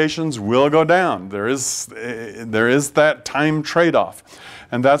publications will go down. There is that time trade-off.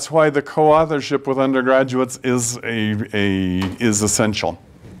 And that's why the co-authorship with undergraduates is essential.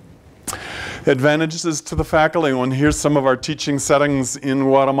 Advantages to the faculty. And here's some of our teaching settings in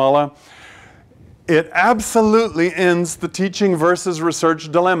Guatemala. It absolutely ends the teaching versus research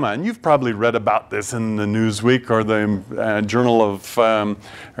dilemma. And you've probably read about this in the Newsweek or the Journal of,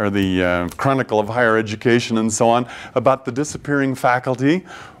 or the Chronicle of Higher Education and so on, about the disappearing faculty.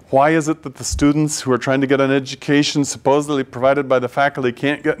 Why is it that the students who are trying to get an education supposedly provided by the faculty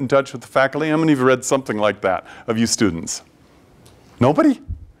can't get in touch with the faculty? How many of you read something like that of you students? Nobody?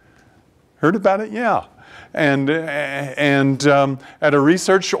 Heard about it? Yeah. And at a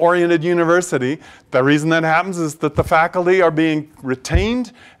research-oriented university, the reason that happens is that the faculty are being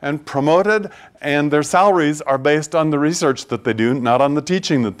retained and promoted, and their salaries are based on the research that they do, not on the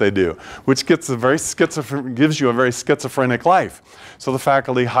teaching that they do, which gives you a very schizophrenic life. So the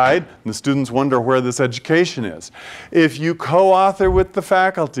faculty hide, and the students wonder where this education is. If you co-author with the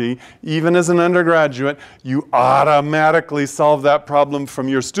faculty, even as an undergraduate, you automatically solve that problem from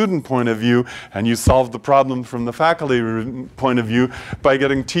your student point of view, and you solve the problem from the faculty point of view by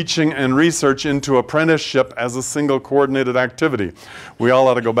getting teaching and research into apprenticeship as a single coordinated activity. We all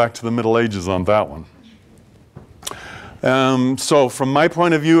ought to go back to the Middle Ages on that one. So from my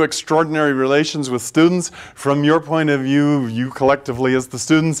point of view, extraordinary relations with students. From your point of view, you collectively as the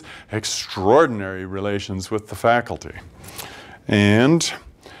students, extraordinary relations with the faculty. And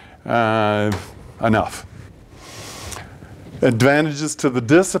enough. Advantages to the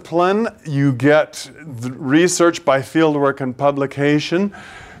discipline. You get the research by fieldwork and publication.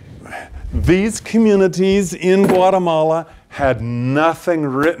 These communities in Guatemala had nothing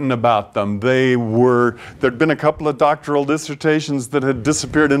written about them. There'd been a couple of doctoral dissertations that had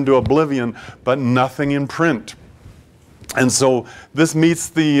disappeared into oblivion, but nothing in print. And so this meets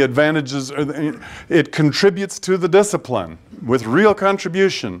the advantages, it contributes to the discipline with real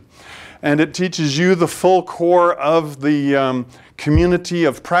contribution. And it teaches you the full core of the community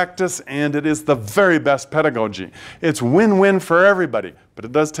of practice, and it is the very best pedagogy. It's win-win for everybody, but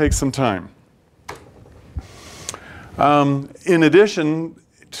it does take some time. In addition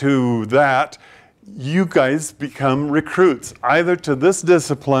to that, you guys become recruits, either to this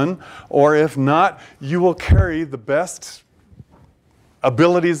discipline, or if not, you will carry the best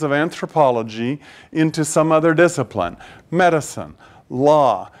abilities of anthropology into some other discipline. Medicine,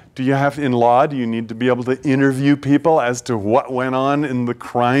 law. In law, do you need to be able to interview people as to what went on in the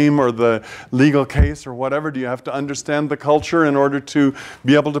crime or the legal case or whatever? Do you have to understand the culture in order to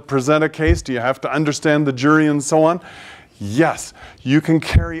be able to present a case? Do you have to understand the jury and so on? Yes, you can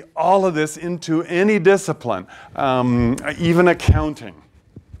carry all of this into any discipline, even accounting.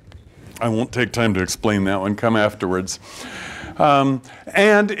 I won't take time to explain that one, come afterwards.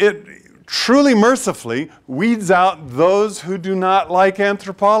 And it truly mercifully weeds out those who do not like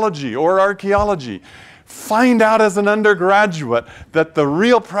anthropology or archaeology. Find out as an undergraduate that the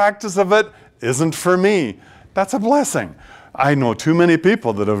real practice of it isn't for me. That's a blessing. I know too many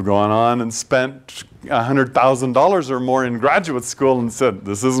people that have gone on and spent $100,000 or more in graduate school and said,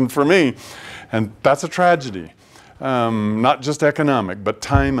 this isn't for me. And that's a tragedy. Not just economic, but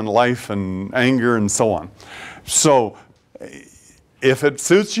time and life and anger and so on. So if it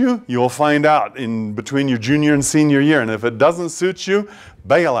suits you, you'll find out in between your junior and senior year. And if it doesn't suit you,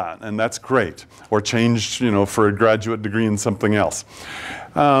 bail out, and that's great. Or change, for a graduate degree in something else.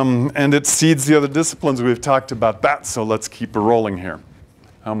 And it seeds the other disciplines. We've talked about that, so let's keep it rolling here.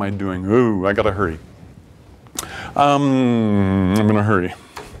 How am I doing? Ooh, I gotta hurry. I'm gonna hurry.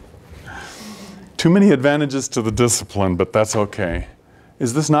 Too many advantages to the discipline, but that's okay.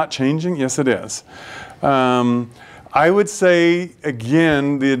 Is this not changing? Yes, it is. I would say,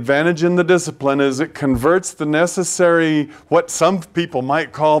 again, the advantage in the discipline is it converts the necessary, what some people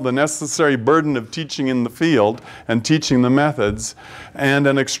might call the necessary burden of teaching in the field and teaching the methods, and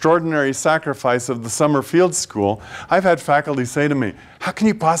an extraordinary sacrifice of the summer field school. I've had faculty say to me, how can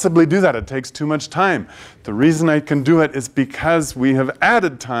you possibly do that? It takes too much time. The reason I can do it is because we have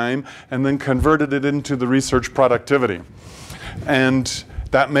added time and then converted it into the research productivity. And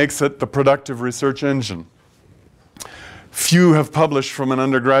that makes it the productive research engine. Few have published from an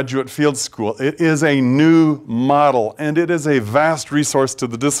undergraduate field school. It is a new model, and it is a vast resource to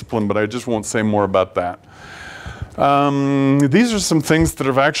the discipline, but I just won't say more about that. These are some things that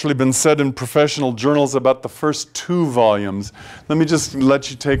have actually been said in professional journals about the first 2 volumes. Let me just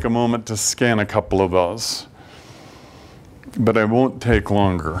let you take a moment to scan a couple of those. But I won't take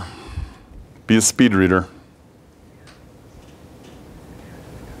longer. Be a speed reader.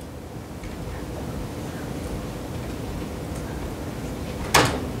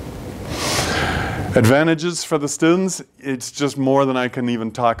 Advantages for the students, it's just more than I can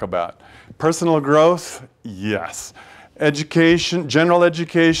even talk about. Personal growth, yes. Education, general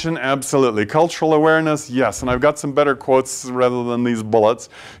education, absolutely. Cultural awareness, yes. And I've got some better quotes rather than these bullets.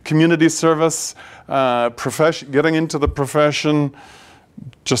 Community service, getting into the profession,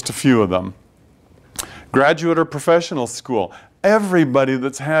 just a few of them. Graduate or professional school. Everybody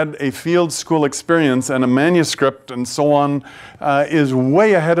that's had a field school experience and a manuscript and so on is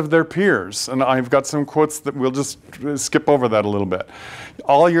way ahead of their peers. And I've got some quotes that we'll just skip over that a little bit.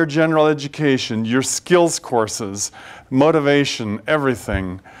 All your general education, your skills courses, motivation,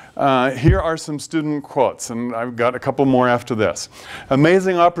 everything. Here are some student quotes, and I've got a couple more after this.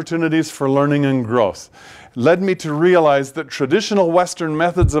 Amazing opportunities for learning and growth. Led me to realize that traditional Western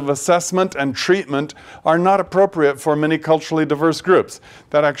methods of assessment and treatment are not appropriate for many culturally diverse groups.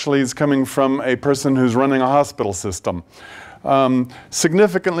 That actually is coming from a person who's running a hospital system.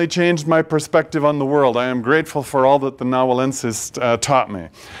 Significantly changed my perspective on the world. I am grateful for all that the Nahualenses taught me.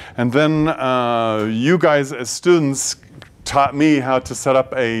 And then you guys as students taught me how to set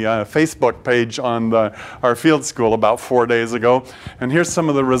up a Facebook page on our field school about 4 days ago. And here's some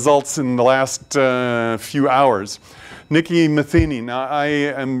of the results in the last few hours. Nikki Matheny. Now I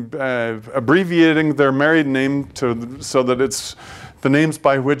am abbreviating their married name so that it's the names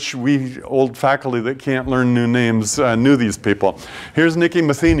by which we old faculty that can't learn new names knew these people. Here's Nikki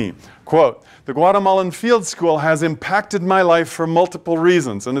Matheny. Quote, "The Guatemalan Field School has impacted my life for multiple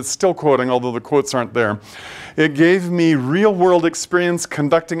reasons," and it's still quoting, although the quotes aren't there. "It gave me real-world experience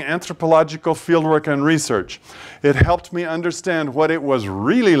conducting anthropological fieldwork and research. It helped me understand what it was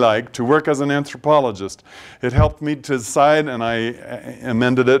really like to work as an anthropologist. It helped me to decide," and I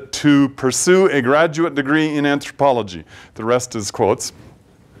amended it, "to pursue a graduate degree in anthropology." The rest is quotes.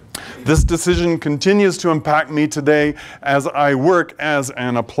 "This decision continues to impact me today as I work as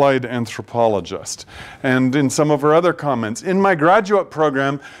an applied anthropologist." And in some of her other comments, "In my graduate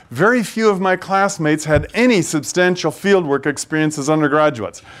program, very few of my classmates had any substantial fieldwork experience as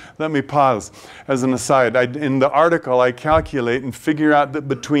undergraduates." Let me pause as an aside. In the article, I calculate and figure out that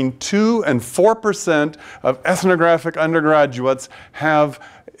between 2 and 4% of ethnographic undergraduates have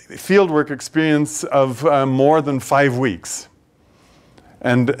fieldwork experience of more than 5 weeks.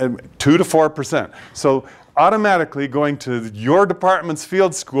 And 2 to 4%. So automatically going to your department's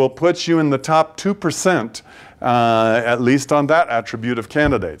field school puts you in the top 2%, at least on that attribute of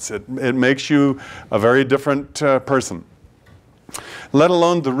candidates. It makes you a very different person. Let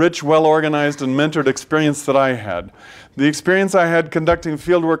alone the rich, well-organized, and mentored experience that I had. The experience I had conducting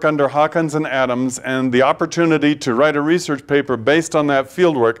fieldwork under Hawkins and Adams and the opportunity to write a research paper based on that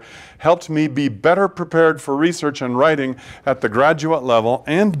fieldwork helped me be better prepared for research and writing at the graduate level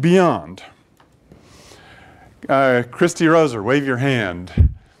and beyond. Christy Roser, wave your hand.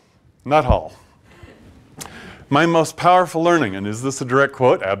 Nuthall. My most powerful learning, and is this a direct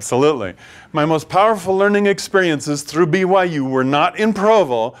quote? Absolutely. My most powerful learning experiences through BYU were not in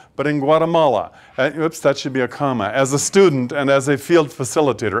Provo, but in Guatemala. Oops, that should be a comma. As a student and as a field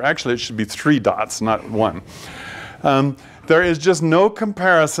facilitator. Actually, it should be 3 dots, not 1. There is just no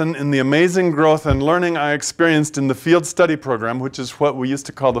comparison in the amazing growth and learning I experienced in the field study program, which is what we used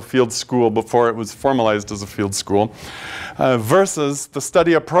to call the field school before it was formalized as a field school, versus the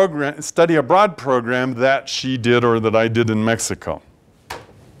study abroad program that she did or that I did in Mexico.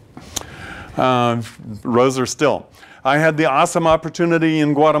 Rows are still. I had the awesome opportunity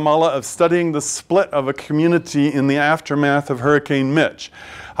in Guatemala of studying the split of a community in the aftermath of Hurricane Mitch.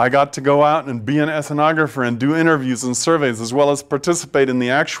 I got to go out and be an ethnographer and do interviews and surveys, as well as participate in the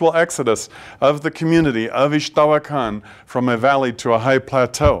actual exodus of the community of Ixtahuacan from a valley to a high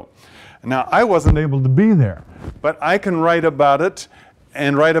plateau. Now, I wasn't able to be there, but I can write about it,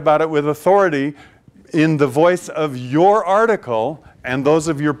 and write about it with authority in the voice of your article and those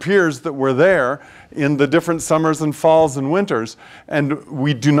of your peers that were there in the different summers and falls and winters. And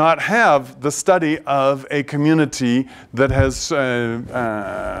we do not have the study of a community that has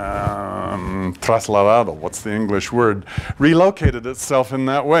trasladado, what's the English word, relocated itself in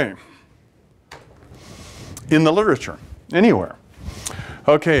that way. In the literature, anywhere.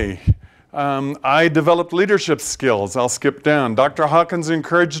 Okay. I developed leadership skills. I'll skip down. Dr. Hawkins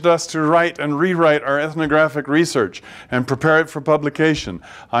encouraged us to write and rewrite our ethnographic research and prepare it for publication.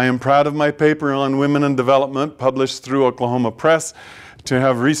 I am proud of my paper on women and development published through Oklahoma Press. To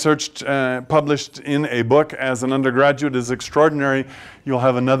have research published in a book as an undergraduate is extraordinary. You'll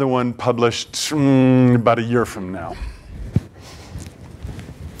have another one published about a year from now.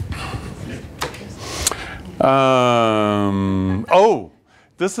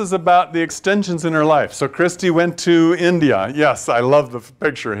 This is about the extensions in her life. So Christy went to India. Yes, I love the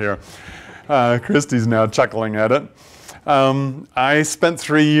picture here. Christy's now chuckling at it. I spent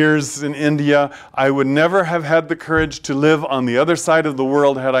 3 years in India. I would never have had the courage to live on the other side of the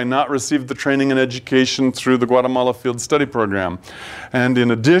world had I not received the training and education through the Guatemala Field Study Program. And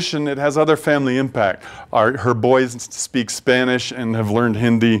in addition, it has other family impact. Her boys speak Spanish and have learned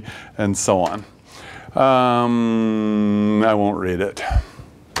Hindi and so on. I won't read it.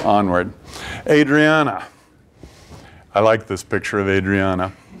 Onward. Adriana. I like this picture of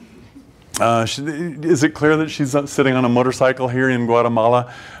Adriana. Is it clear that she's sitting on a motorcycle here in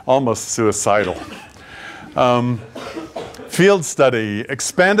Guatemala? Almost suicidal. Field study,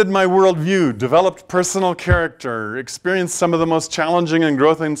 expanded my worldview, developed personal character, experienced some of the most challenging and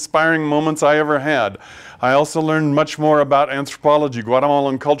growth-inspiring moments I ever had. I also learned much more about anthropology,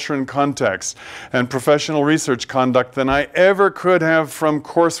 Guatemalan culture and context, and professional research conduct than I ever could have from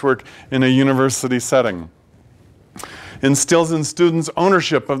coursework in a university setting. Instills in students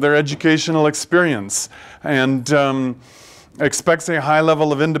ownership of their educational experience and expects a high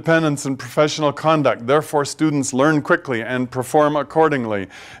level of independence and professional conduct. Therefore, students learn quickly and perform accordingly.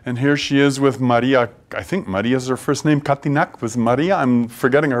 And here she is with Maria. I think Maria's her first name. Katinak was Maria? I'm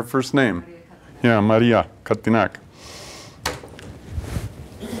forgetting her first name. Yeah, Maria Katinak.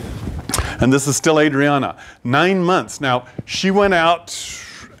 And this is still Adriana. 9 months. Now, she went out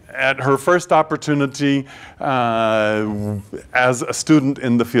at her first opportunity as a student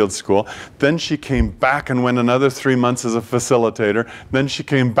in the field school. Then she came back and went another 3 months as a facilitator. Then she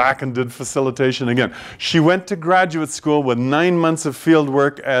came back and did facilitation again. She went to graduate school with 9 months of field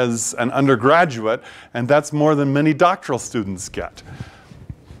work as an undergraduate, and that's more than many doctoral students get.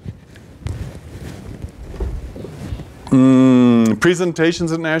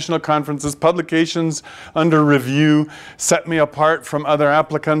 Presentations at national conferences, publications under review set me apart from other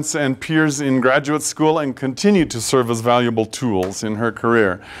applicants and peers in graduate school and continue to serve as valuable tools in her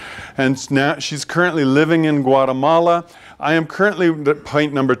career. And now she's currently living in Guatemala. I am currently,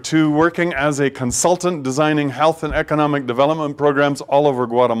 point number 2, working as a consultant designing health and economic development programs all over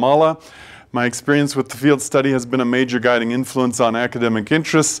Guatemala. My experience with the field study has been a major guiding influence on academic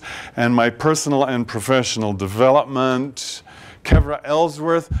interests and my personal and professional development. Kevra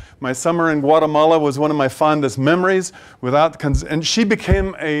Ellsworth, my summer in Guatemala was one of my fondest memories. And she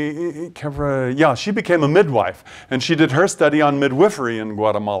became she became a midwife, and she did her study on midwifery in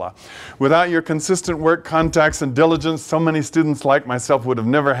Guatemala. Without your consistent work, contacts, and diligence, so many students like myself would have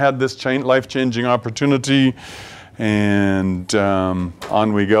never had this life-changing opportunity. And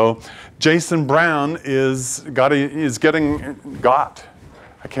on we go. Jason Brown got his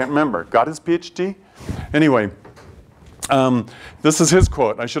PhD? Anyway, this is his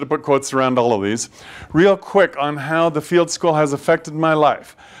quote. I should have put quotes around all of these. Real quick on how the field school has affected my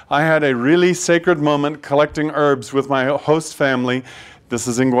life. I had a really sacred moment collecting herbs with my host family This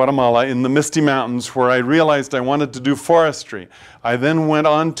is in Guatemala, in the Misty Mountains, where I realized I wanted to do forestry. I then went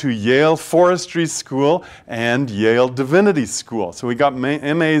on to Yale Forestry School and Yale Divinity School. So he got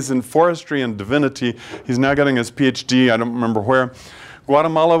MAs in forestry and divinity. He's now getting his PhD, I don't remember where.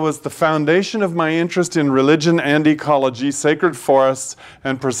 Guatemala was the foundation of my interest in religion and ecology, sacred forests,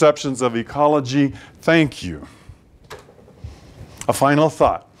 and perceptions of ecology. Thank you. A final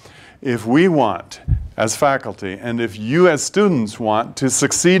thought. If we want, as faculty, and if you as students want to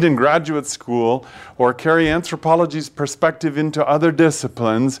succeed in graduate school or carry anthropology's perspective into other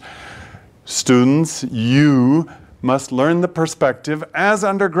disciplines, students, you must learn the perspective as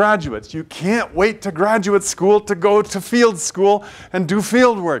undergraduates. You can't wait to graduate school to go to field school and do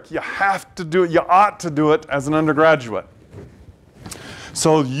field work. You have to do it, you ought to do it as an undergraduate.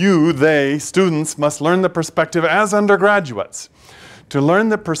 So you, they, students, must learn the perspective as undergraduates. To learn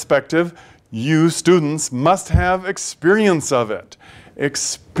the perspective, you, students, must have experience of it.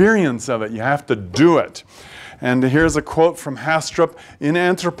 Experience of it. You have to do it. And here's a quote from Hastrup. In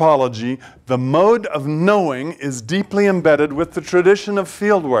anthropology, the mode of knowing is deeply embedded with the tradition of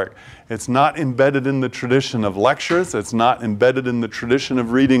fieldwork. It's not embedded in the tradition of lectures. It's not embedded in the tradition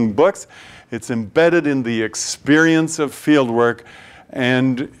of reading books. It's embedded in the experience of fieldwork.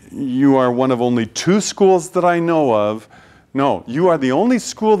 And you are one of only 2 schools that I know of. No, you are the only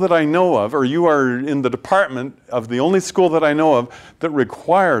school that I know of, or you are in the department of the only school that I know of that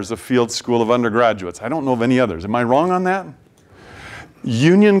requires a field school of undergraduates. I don't know of any others. Am I wrong on that?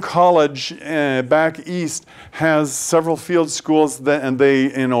 Union College back east has several field schools that, and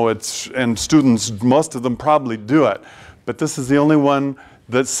they, you know, and students, most of them probably do it. But this is the only one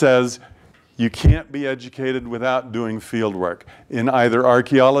that says you can't be educated without doing field work in either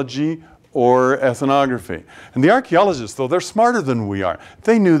archaeology or ethnography. And the archaeologists, though, they're smarter than we are.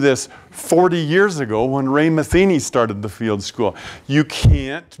 They knew this 40 years ago when Ray Matheny started the field school. You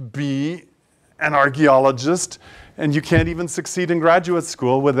can't be an archaeologist, and you can't even succeed in graduate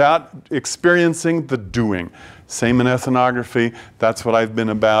school without experiencing the doing. Same in ethnography. That's what I've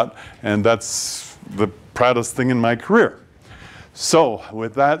been about, and that's the proudest thing in my career. So,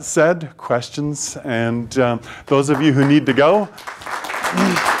 with that said, questions, and those of you who need to go,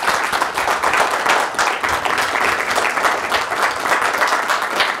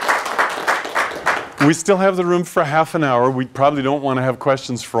 we still have the room for half an hour. We probably don't want to have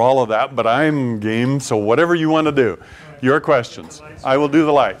questions for all of that, but I'm game, so whatever you want to do. Your questions. I will do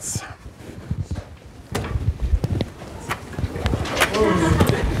the lights.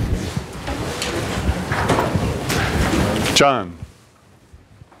 John.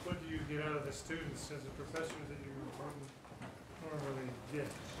 What do you get out of the students as a professor that you wouldn't normally get?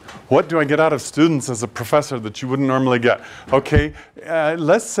 What do I get out of students as a professor that you wouldn't normally get? Okay,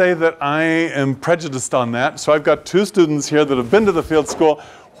 let's say that I am prejudiced on that. So I've got 2 students here that have been to the field school.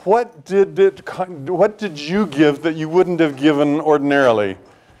 What did you give that you wouldn't have given ordinarily?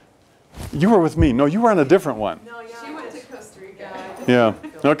 You were with me. No, you were on a different one. No, yeah. She went to Costa Rica. Yeah.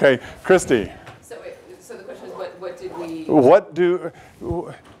 Okay, Christy. So the question is, what did we? What do?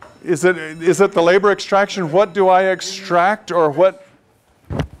 Is it the labor extraction? What do I extract, or what?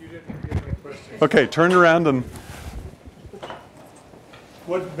 You didn't get my question. Okay, turn around and.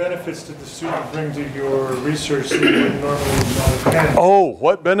 What benefits did the student bring to your research that you would normally not have had? Oh,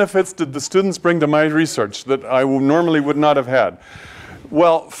 what benefits did the students bring to my research that I normally would not have had?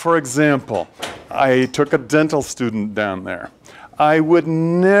 Well, for example, I took a dental student down there. I would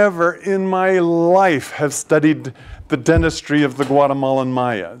never in my life have studied the dentistry of the Guatemalan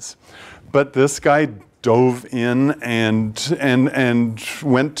Mayas. But this guy dove in and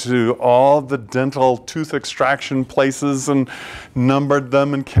went to all the dental tooth extraction places and numbered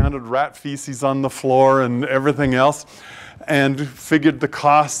them and counted rat feces on the floor and everything else, and figured the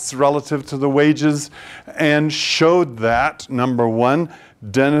costs relative to the wages, and showed that, number one,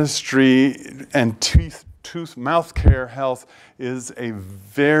 dentistry and mouth care health is a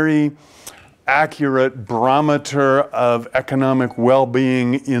very accurate barometer of economic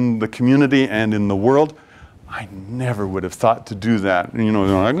well-being in the community and in the world. I never would have thought to do that. You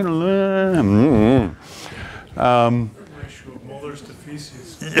know, I'm going to learn. Ratio of molars to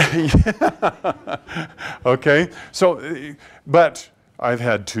feces. Yeah. Okay. So, but I've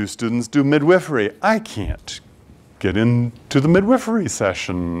had 2 students do midwifery. I can't get into the midwifery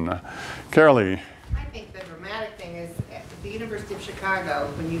session. Carolee. I think the dramatic thing is at the University of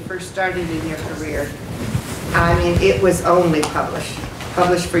Chicago, when you first started in your career, I mean, it was only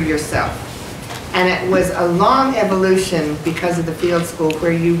published for yourself. And it was a long evolution because of the field school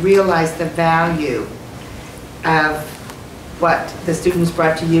where you realized the value of what the students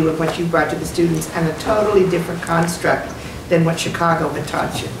brought to you and what you brought to the students, and a totally different construct than what Chicago had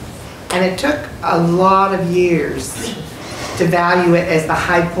taught you. And it took a lot of years to value it as the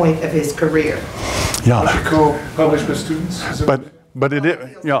high point of his career. Yeah. Co-published with students? Is it- But it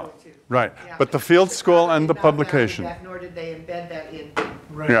is, yeah, right. Yeah. But the field school and the Did not value publication. that, nor did they embed that in.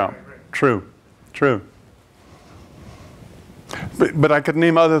 Right, Yeah, right, right. true, true. But I could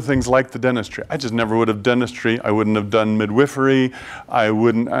name other things like the dentistry. I just never would have dentistry. I wouldn't have done midwifery. I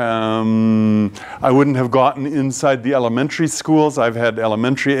wouldn't have gotten inside the elementary schools. I've had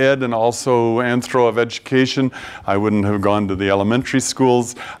elementary ed and also anthro of education. I wouldn't have gone to the elementary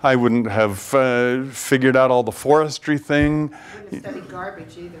schools. I wouldn't have figured out all the forestry thing. Wouldn't have studied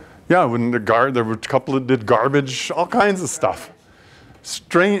garbage either. Yeah, I wouldn't have there were a couple that did garbage, all kinds of stuff.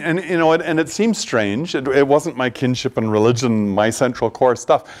 Strange, and you know, and it seems strange. It wasn't my kinship and religion, my central core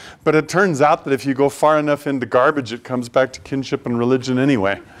stuff. But it turns out that if you go far enough into garbage, it comes back to kinship and religion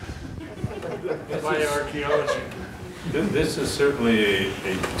anyway. By archaeology. This is certainly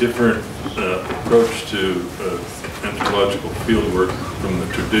a different approach to anthropological fieldwork from the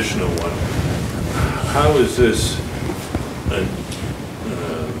traditional one. How is this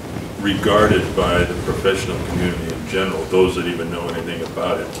regarded by the professional community in general, those that even know anything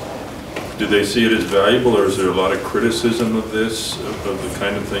about it? Do they see it as valuable, or is there a lot of criticism of this, of the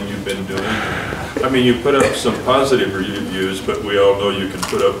kind of thing you've been doing? I mean, you put up some positive reviews, but we all know you can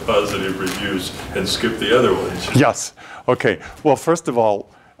put up positive reviews and skip the other ones. Yes. Okay. Well, first of all,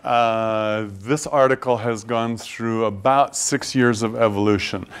 this article has gone through about 6 years of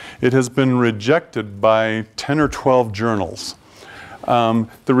evolution. It has been rejected by 10 or 12 journals.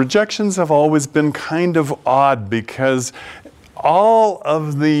 The rejections have always been kind of odd because all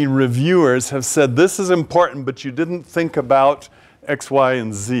of the reviewers have said this is important, but you didn't think about X, Y,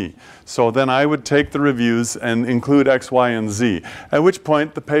 and Z. So then I would take the reviews and include X, Y, and Z, at which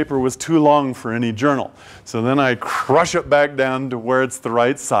point the paper was too long for any journal. So then I crush it back down to where it's the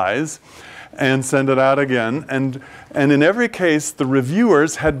right size and send it out again. And in every case, the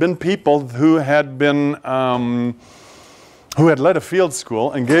reviewers had been people who had been who had led a field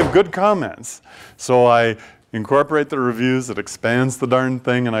school and gave good comments. So I incorporate the reviews, it expands the darn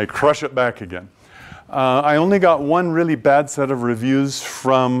thing, and I crush it back again. I only got one really bad set of reviews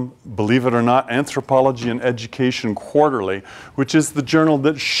from, believe it or not, Anthropology and Education Quarterly, which is the journal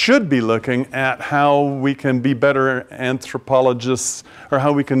that should be looking at how we can be better anthropologists, or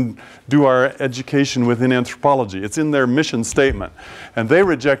how we can do our education within anthropology. It's in their mission statement. And they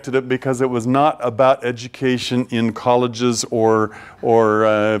rejected it because it was not about education in colleges or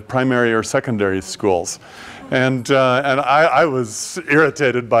primary or secondary schools. And I was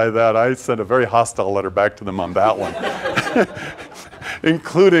irritated by that. I sent a very hostile letter back to them on that one,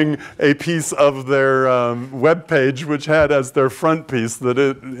 including a piece of their web page, which had as their front piece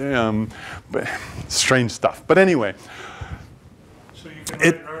that strange stuff. But anyway. So you can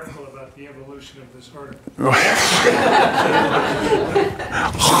write an article about the evolution of this article.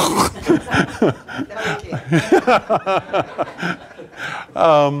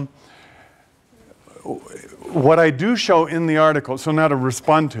 What I do show in the article, so now to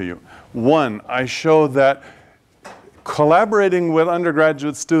respond to you. One, I show that collaborating with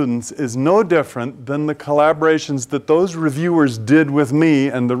undergraduate students is no different than the collaborations that those reviewers did with me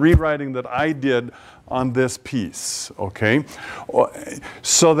and the rewriting that I did on this piece, okay?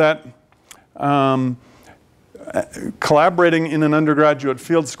 So that collaborating in an undergraduate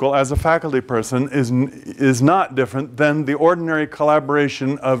field school as a faculty person is not different than the ordinary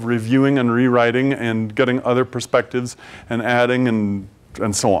collaboration of reviewing and rewriting and getting other perspectives and adding and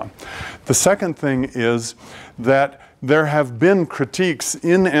so on. The second thing is that there have been critiques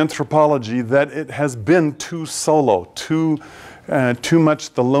in anthropology that it has been too solo, too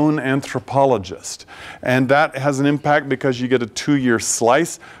much the lone anthropologist. And that has an impact because you get a 2-year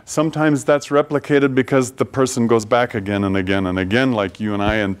slice. Sometimes that's replicated because the person goes back again and again and again, like you and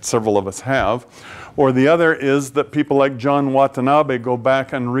I and several of us have. Or the other is that people like John Watanabe go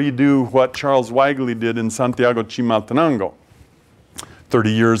back and redo what Charles Weigley did in Santiago Chimaltenango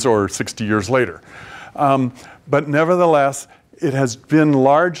 30 years or 60 years later. But nevertheless, it has been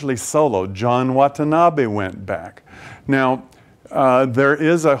largely solo. John Watanabe went back. Now, there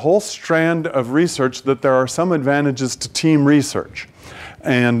is a whole strand of research that there are some advantages to team research.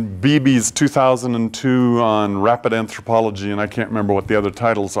 And Beebe's 2002 on rapid anthropology, and I can't remember what the other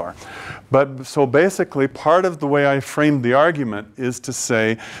titles are. But so basically, part of the way I framed the argument is to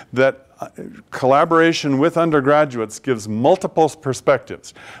say that collaboration with undergraduates gives multiple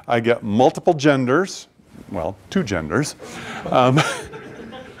perspectives. I get multiple genders, well, 2 genders.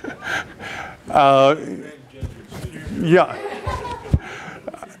 Yeah.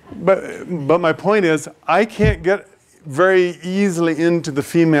 But my point is, I can't get very easily into the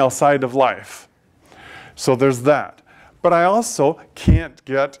female side of life. So there's that. But I also can't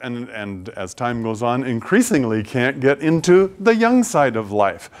get, and as time goes on, increasingly can't get into the young side of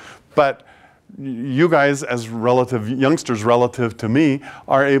life. But you guys, as youngsters relative to me,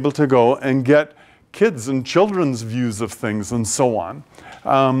 are able to go and get kids and children's views of things and so on.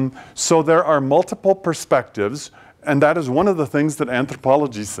 So there are multiple perspectives, and that is one of the things that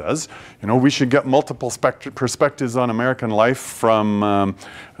anthropology says. You know, we should get multiple perspectives on American life from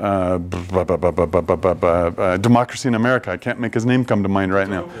Democracy in America. I can't make his name come to mind right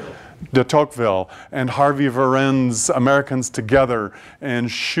now. De Tocqueville and Harvey Varen's Americans Together, and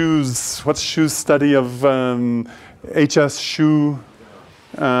what's Schu's study of H.S. Schu?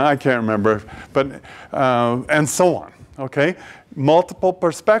 I can't remember, but and so on. Okay, multiple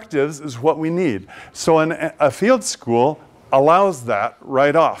perspectives is what we need. So a field school allows that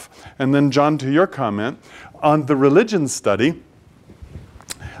right off. And then, John, to your comment on the religion study.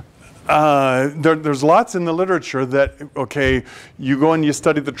 There's lots in the literature that, okay, you go and you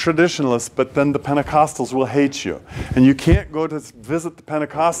study the traditionalists, but then the Pentecostals will hate you. And you can't go to visit the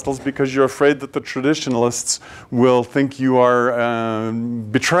Pentecostals because you're afraid that the traditionalists will think you are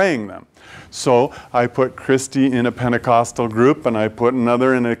betraying them. So I put Christy in a Pentecostal group, and I put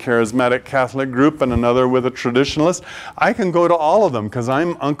another in a charismatic Catholic group, and another with a traditionalist. I can go to all of them because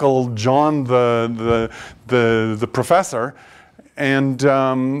I'm Uncle John the professor. And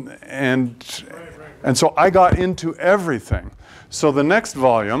so I got into everything. So the next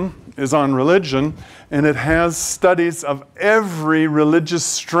volume is on religion, and it has studies of every religious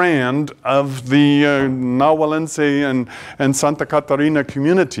strand of the Nahualense and Santa Catarina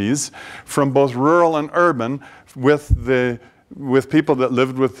communities, from both rural and urban, with people that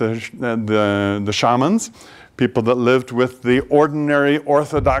lived with the shamans, people that lived with the ordinary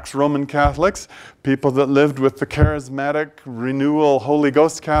Orthodox Roman Catholics, people that lived with the charismatic renewal Holy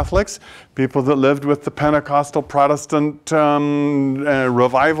Ghost Catholics, people that lived with the Pentecostal Protestant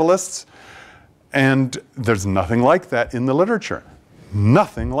revivalists. And there's nothing like that in the literature.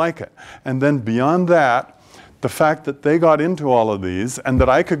 Nothing like it. And then beyond that, the fact that they got into all of these, and that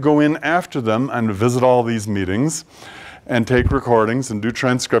I could go in after them and visit all these meetings and take recordings and do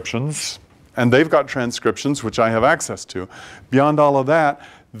transcriptions. And they've got transcriptions, which I have access to. Beyond all of that,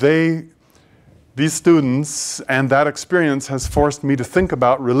 these students and that experience has forced me to think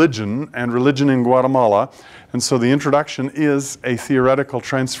about religion and religion in Guatemala. And so the introduction is a theoretical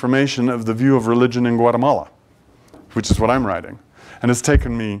transformation of the view of religion in Guatemala, which is what I'm writing. And it's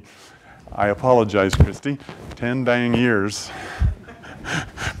taken me, I apologize, Christy, 10 dang years,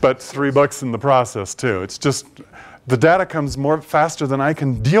 but 3 books in the process too. It's just, the data comes faster than I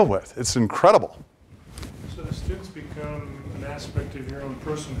can deal with. It's incredible. So the students become an aspect of your own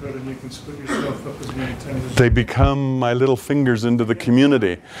personhood, and you can split yourself up as many times as They become my little fingers into the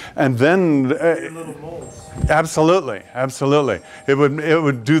community. And then... your little moles. Absolutely, absolutely. It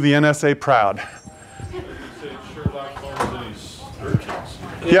would do the NSA proud. You say Sherlock Holmes and his urchins.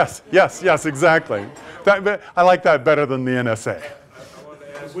 Yes, exactly. I like that better than the NSA.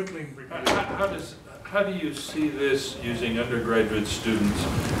 How do you see this using undergraduate students,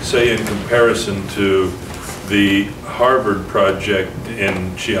 say in comparison to the Harvard project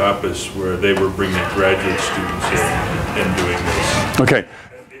in Chiapas, where they were bringing graduate students in and doing this? Okay.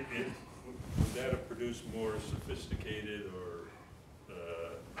 Would that have produced more sophisticated or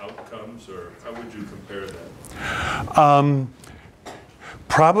outcomes, or how would you compare that?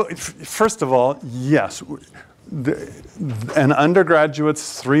 Probably, first of all, yes. An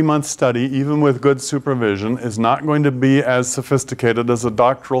undergraduate's 3-month study, even with good supervision, is not going to be as sophisticated as a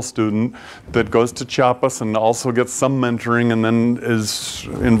doctoral student that goes to Chiapas and also gets some mentoring and then is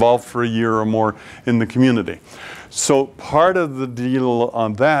involved for a year or more in the community. So part of the deal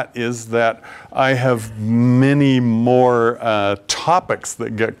on that is that I have many more topics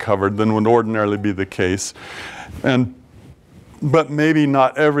that get covered than would ordinarily be the case. But maybe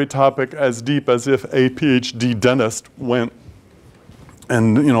not every topic as deep as if a PhD dentist went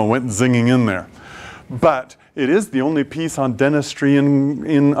zinging in there. But it is the only piece on dentistry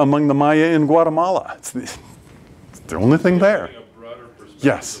among the Maya in Guatemala. It's the only thing there. Having a broader perspective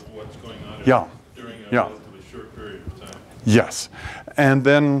Yes. of what's going on during a Yeah. relatively short period of time. Yes. And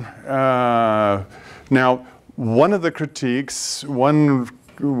then now one of the critiques, one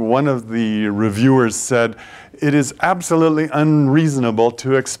of the reviewers said, it is absolutely unreasonable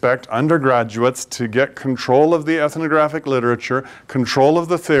to expect undergraduates to get control of the ethnographic literature, control of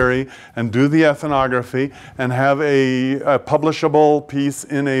the theory, and do the ethnography, and have a publishable piece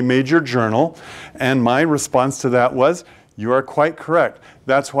in a major journal. And my response to that was, You are quite correct.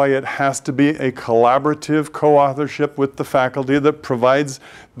 That's why it has to be a collaborative co-authorship with the faculty that provides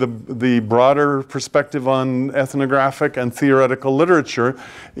the broader perspective on ethnographic and theoretical literature,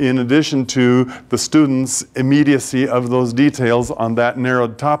 in addition to the students' immediacy of those details on that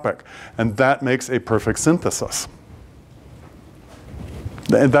narrowed topic. And that makes a perfect synthesis.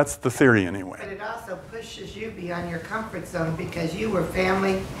 That's the theory anyway. But it also pushes you beyond your comfort zone because you were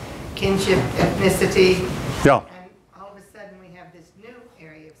family, kinship, ethnicity. Yeah. And all of a sudden we have this new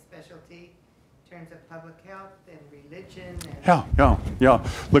area of specialty in terms of public health and religion. And Yeah.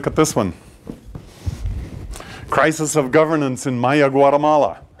 Look at this one. Crisis of governance in Maya,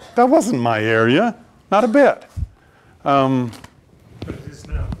 Guatemala. That wasn't my area, not a bit. But it is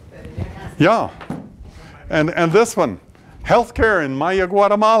now. Yeah. And this one. Healthcare in Maya,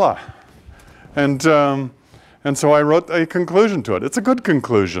 Guatemala. And so I wrote a conclusion to it. It's a good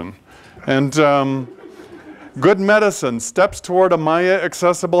conclusion. And good medicine, steps toward a Maya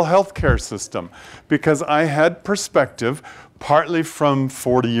accessible healthcare system. Because I had perspective, partly from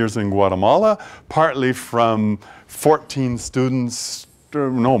 40 years in Guatemala, partly from 14 students,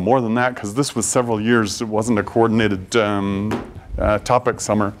 no, more than that, because this was several years. It wasn't a coordinated topic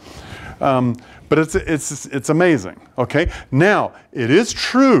summer. But it's amazing, okay? Now, it is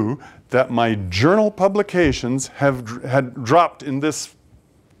true that my journal publications had dropped in this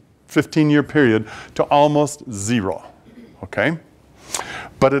 15-year period to almost zero, okay?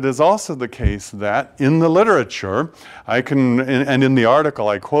 But it is also the case that in the literature, and in the article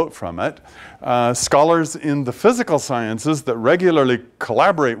I quote from it, scholars in the physical sciences that regularly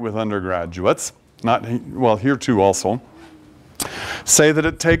collaborate with undergraduates, well, here too also, say that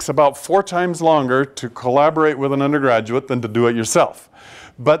it takes about 4 times longer to collaborate with an undergraduate than to do it yourself,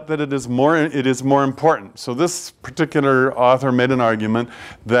 but that it is more important. So this particular author made an argument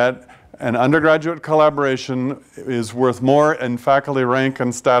that an undergraduate collaboration is worth more in faculty rank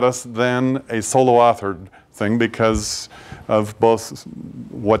and status than a solo authored thing because of both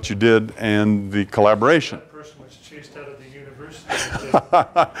what you did and the collaboration. That person was chased out of the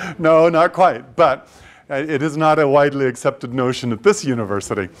university. No, not quite, but it is not a widely accepted notion at this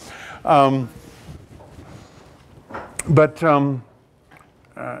university. Yeah,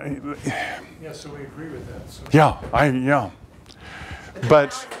 so we agree with that. So. Yeah.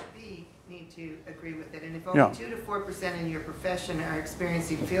 But we need to agree with it. And if only 2 to 4% in your profession are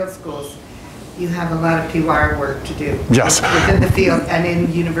experiencing field schools, you have a lot of PR work to do. Yes. Within the field and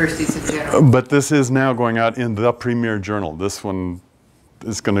in universities in general. But this is now going out in the premier journal. This one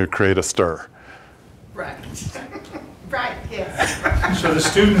is going to create a stir. Right. Right, yes. So the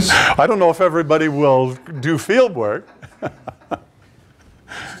students, I don't know if everybody will do field work.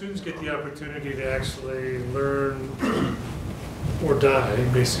 students get the opportunity to actually learn or die,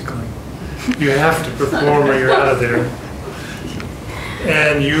 basically. You have to perform or you're out of there.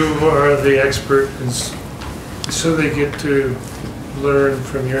 And you are the expert, and so they get to learn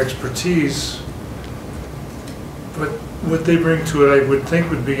from your expertise. But what they bring to it, I would think,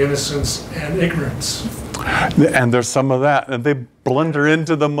 would be innocence and ignorance. And there's some of that. And they blunder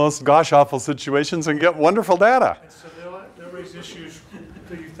into the most gosh-awful situations and get wonderful data. And so they'll raise issues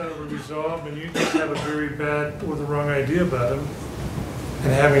that you thought were resolved, and you just have a very bad or the wrong idea about them.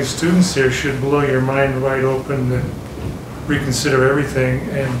 And having students here should blow your mind right open and reconsider everything.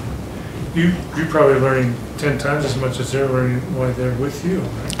 And you're probably learning 10 times as much as they're learning while they're with you.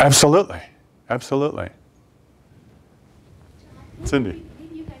 Right? Absolutely. Absolutely. Cindy.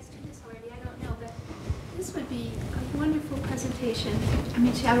 Maybe you guys do this already, I don't know, but this would be a wonderful presentation. I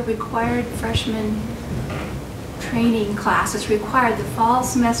mean, to have a required freshman training class. It's required the fall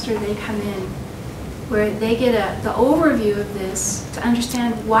semester they come in, where they get the overview of this to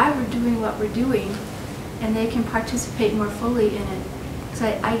understand why we're doing what we're doing, and they can participate more fully in it. So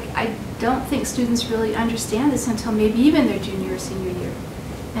I don't think students really understand this until maybe even their junior or senior year.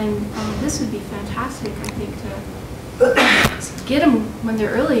 And this would be fantastic, I think, to get them when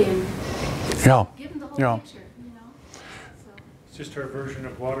they're early and give them the whole picture, you know. So. It's just our version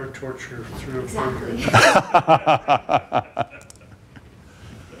of water torture through Exactly.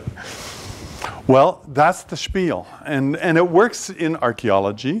 Well, that's the spiel. And it works in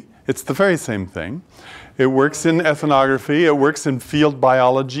archaeology. It's the very same thing. It works in ethnography. It works in field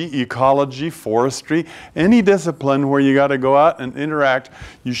biology, ecology, forestry. Any discipline where you got to go out and interact,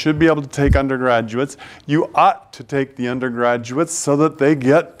 you should be able to take undergraduates. You ought to take the undergraduates so that they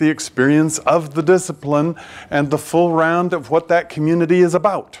get the experience of the discipline and the full round of what that community is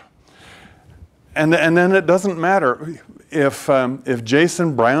about. And then it doesn't matter if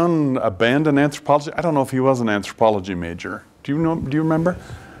Jason Brown abandoned anthropology. I don't know if he was an anthropology major. Do you remember?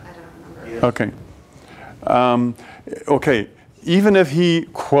 I don't remember. Okay. Okay, even if he,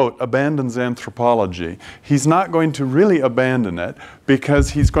 quote, abandons anthropology, he's not going to really abandon it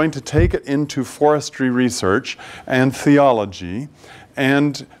because he's going to take it into forestry research and theology.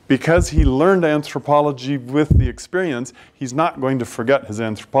 And because he learned anthropology with the experience, he's not going to forget his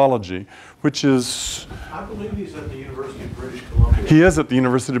anthropology, which is... I believe he's at the University of British Columbia. He is at the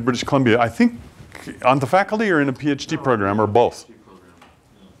University of British Columbia. I think on the faculty or in a PhD program or both.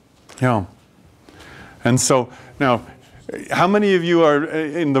 Yeah. And so, now, how many of you are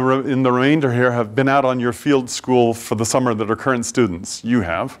in the remainder here have been out on your field school for the summer that are current students? You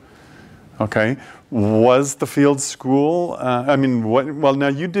have. Okay. Was the field school, well, now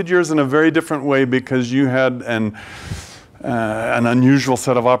you did yours in a very different way because you had an unusual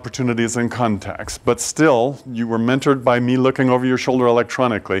set of opportunities and contacts, but still, you were mentored by me looking over your shoulder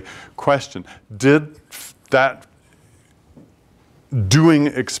electronically. Question, did that doing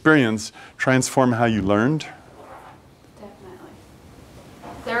experience transform how you learned? Definitely.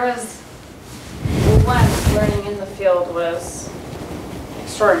 There was, one, learning in the field was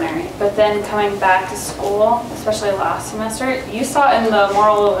extraordinary, but then coming back to school, especially last semester, you saw in the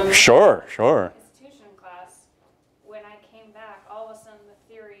moral of Sure. institution class, when I came back, all of a sudden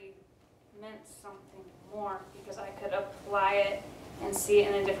the theory meant something more because I could apply it and see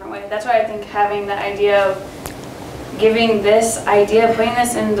it in a different way. That's why I think having the idea of giving this idea, putting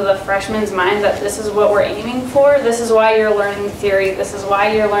this into the freshman's mind that this is what we're aiming for, this is why you're learning theory, this is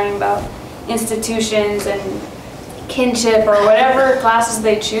why you're learning about institutions and kinship or whatever classes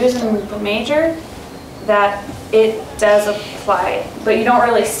they choose in the major, that it does apply. But you don't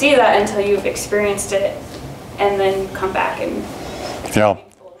really see that until you've experienced it and then come back and... Yeah.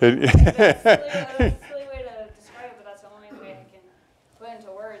 That's a silly way to describe it, but that's the only way I can put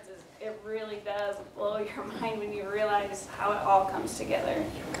into words is it really does blow your mind when you realize how it all comes together.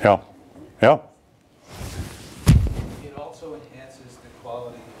 Yeah. It also enhances the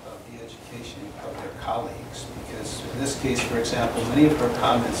quality of the education of their colleagues because in this case, for example, many of her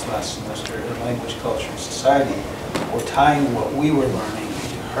comments last semester in Language, Culture, and Society were tying what we were learning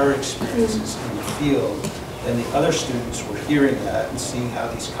to her experiences in the field, and the other students were hearing that and seeing how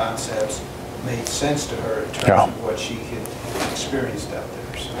these concepts made sense to her in terms of what she had experienced out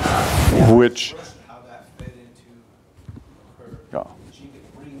there. So, which... how that fed into her, she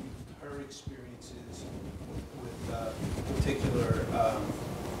could bring her experiences with particular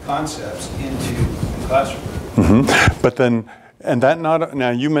concepts into the classroom. Mm-hmm. But then, and that now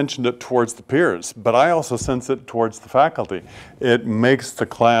you mentioned it towards the peers, but I also sense it towards the faculty. It makes the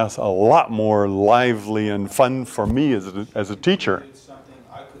class a lot more lively and fun for me as a teacher. It's something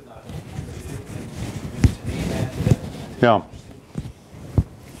I could not have. Yeah.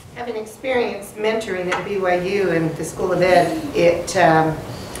 Having experienced mentoring at BYU and the School of Ed,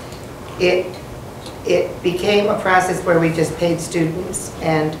 it became a process where we just paid students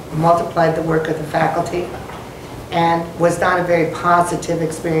and multiplied the work of the faculty, and was not a very positive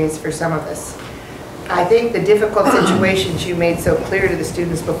experience for some of us. I think the difficult situations you made so clear to the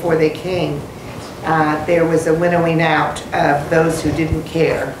students before they came, there was a winnowing out of those who didn't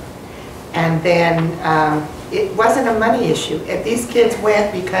care. And then it wasn't a money issue. If these kids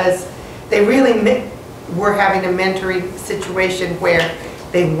went because they really were having a mentoring situation where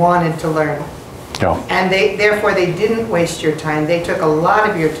they wanted to learn. Yeah. And therefore they didn't waste your time. They took a lot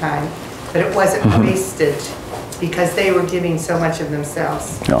of your time, but it wasn't wasted because they were giving so much of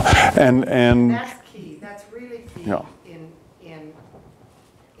themselves. Yeah. And that's key. That's really key. Yeah.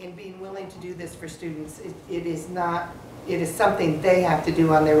 In being willing to do this for students. It is something they have to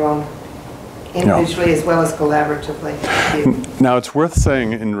do on their own, individually as well as collaboratively. Now it's worth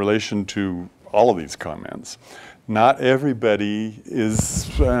saying in relation to all of these comments, not everybody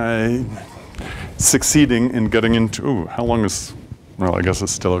is succeeding in getting into, how long is, well, I guess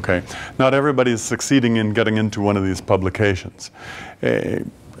it's still okay. Not everybody is succeeding in getting into one of these publications.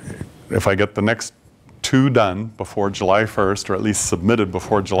 If I get the next 2 done before July 1st, or at least submitted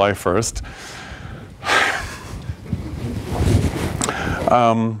before July 1st,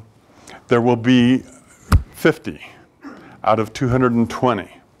 there will be 50 out of 220.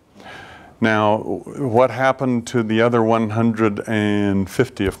 Now, what happened to the other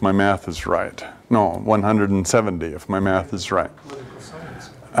 150 if my math is right? No, 170 if my math is right.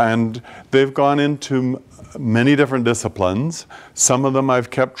 And they've gone into many different disciplines. Some of them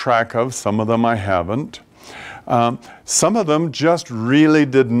I've kept track of, some of them I haven't. Some of them just really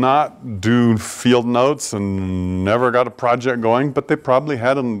did not do field notes and never got a project going, but they probably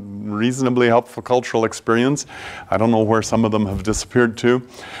had a reasonably helpful cultural experience. I don't know where some of them have disappeared to.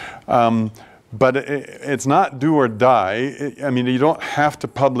 But it's not do or die. I mean, you don't have to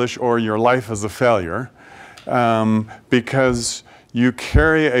publish or your life is a failure. because you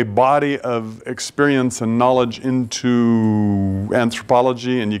carry a body of experience and knowledge into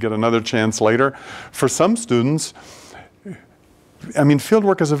anthropology and you get another chance later. For some students, I mean,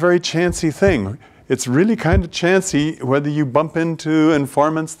 fieldwork is a very chancy thing. It's really kind of chancy whether you bump into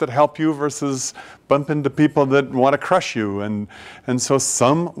informants that help you versus bump into people that want to crush you. And so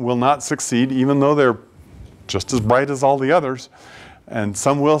some will not succeed even though they're just as bright as all the others. And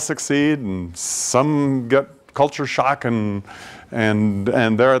some will succeed and some get culture shock and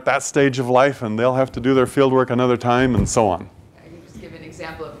they're at that stage of life and they'll have to do their fieldwork another time and so on. I can just give an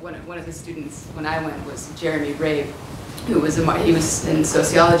example of one of the students when I went was Jeremy Rave, who was he was in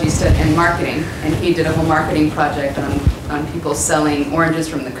sociology and marketing, and he did a whole marketing project on people selling oranges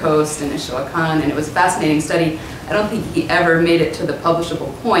from the coast in Ishiwakan, and it was a fascinating study. I don't think he ever made it to the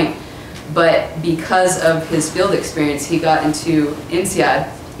publishable point, but because of his field experience, he got into INSEAD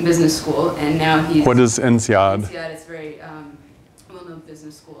business school, and now he's... What is INSEAD? INSEAD is a very well-known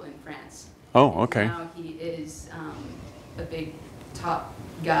business school in France. Oh, okay. Now he is a big top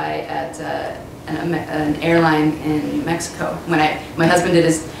guy at an airline in Mexico. When my husband did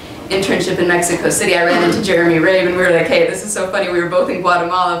his internship in Mexico City, I ran into Jeremy Rave and we were like, hey, this is so funny. We were both in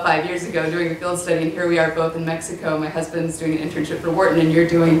Guatemala 5 years ago doing a field study, and here we are both in Mexico. My husband's doing an internship for Wharton, and you're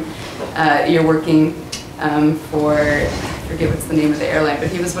working for, I forget what's the name of the airline, but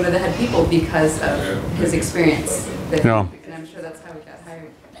he was one of the head people because of his experience. And I'm sure that's how he got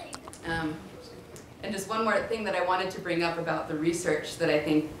hired. And just one more thing that I wanted to bring up about the research that I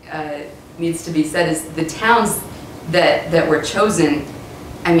think needs to be said is the towns that were chosen.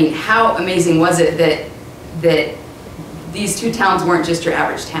 I mean, how amazing was it that these two towns weren't just your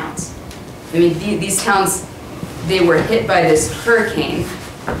average towns? I mean, these towns, they were hit by this hurricane,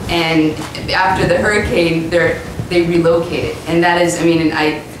 and after the hurricane, they relocated. And that is, I mean, and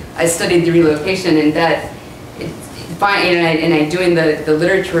I studied the relocation, and that, and I doing the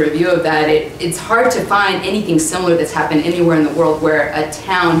literature review of that, it's hard to find anything similar that's happened anywhere in the world where a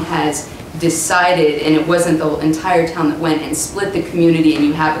town has decided, and it wasn't the entire town that went, and split the community, and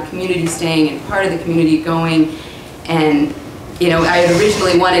you have a community staying and part of the community going. And you know, I had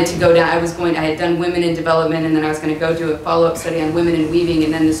originally wanted to go down, I had done women in development, and then I was going to go do a follow-up study on women in weaving,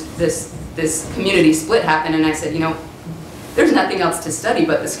 and then this community split happened, and I said, you know, there's nothing else to study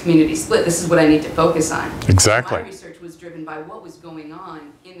but this community split. This is what I need to focus on. Exactly. My research was driven by what was going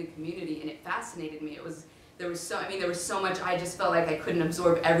on in the community, and it fascinated me. There was so much, I just felt like I couldn't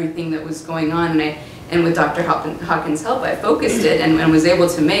absorb everything that was going on, and with Dr. Hawkins' help, I focused it and was able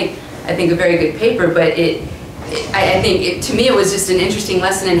to make, I think, a very good paper. But I think to me it was just an interesting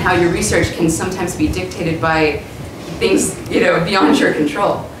lesson in how your research can sometimes be dictated by things, you know, beyond your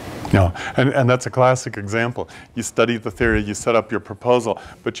control. No, and that's a classic example. You study the theory, you set up your proposal,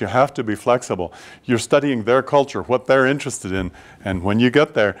 but you have to be flexible. You're studying their culture, what they're interested in, and when you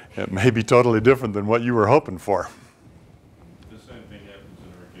get there, it may be totally different than what you were hoping for. The same thing happens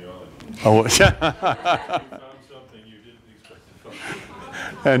in archaeology. Oh, yeah. You found something you didn't expect to find.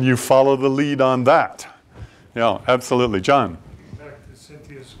 And you follow the lead on that. Yeah, absolutely. John? Back to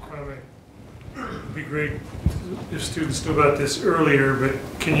Cynthia's comment, it'd be great if students knew about this earlier, but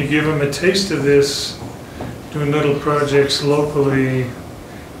can you give them a taste of this, doing little projects locally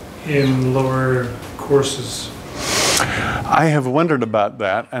in lower courses? I have wondered about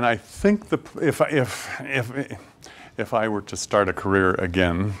that, and I think if I were to start a career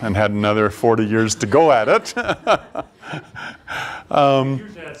again and had another 40 years to go at it. Your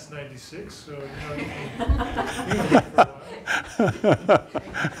dad's 96, so you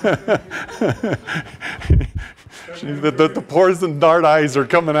The poison dart eyes are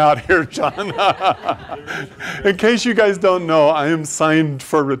coming out here, John. In case you guys don't know, I am signed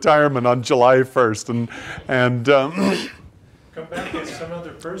for retirement on July 1st, and come back as some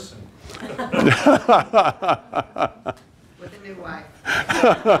other person. With a new wife.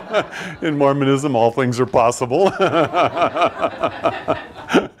 in Mormonism, all things are possible.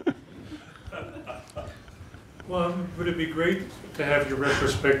 Well, would it be great to have your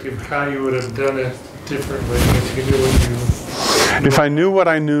retrospective, how you would have done it differently if you knew what you... If I knew what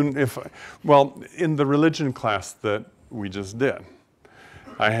I knew, well, in the religion class that we just did,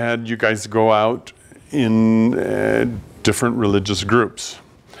 I had you guys go out in different religious groups.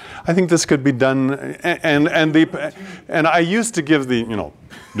 I think this could be done, and I used to give the, you know,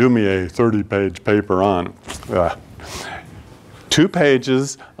 do me a 30-page paper on 2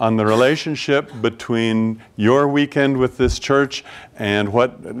 pages on the relationship between your weekend with this church and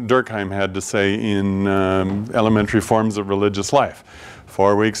what Durkheim had to say in Elementary Forms of Religious Life.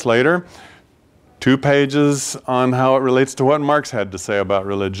 4 weeks later, 2 pages on how it relates to what Marx had to say about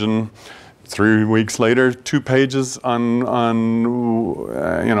religion. 3 weeks later, 2 pages on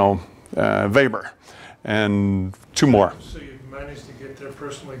Weber, and 2 more. So you've managed to get their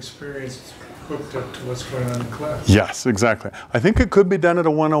personal experience hooked up to what's going on in class. Yes, exactly. I think it could be done at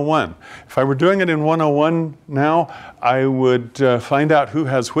a 101. If I were doing it in 101 now, I would find out who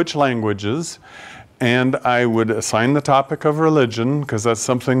has which languages, and I would assign the topic of religion, because that's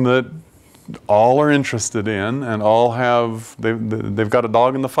something that all are interested in, and all have, they've got a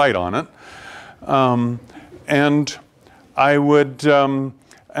dog in the fight on it. And I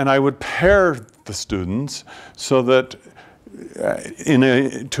would pair the students so that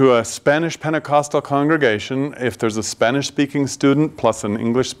to a Spanish Pentecostal congregation, if there's a Spanish-speaking student plus an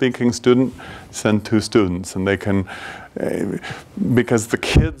English-speaking student, send 2 students, and they can, because the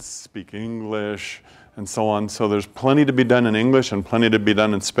kids speak English and so on, so there's plenty to be done in English and plenty to be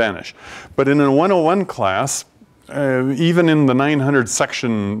done in Spanish. But in a 101 class, even in the 900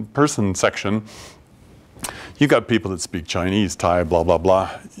 person section, you got people that speak Chinese, Thai, blah, blah, blah.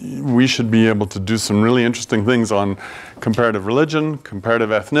 We should be able to do some really interesting things on comparative religion, comparative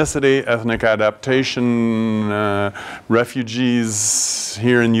ethnicity, ethnic adaptation, refugees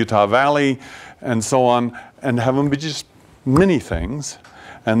here in Utah Valley, and so on, and have them be just mini things.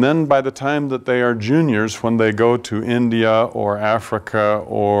 And then by the time that they are juniors, when they go to India or Africa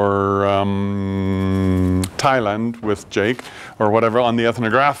or Thailand with Jake or whatever on the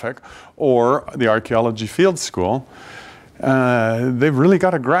ethnographic or the archaeology field school, they've really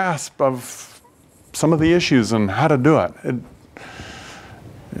got a grasp of some of the issues and how to do it.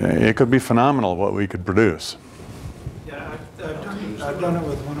 It could be phenomenal what we could produce. Yeah, I've done it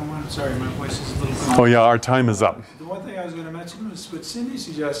with 101. Sorry, my voice is a little gone. Oh yeah, our time is up. The one thing I was going to mention was what Cindy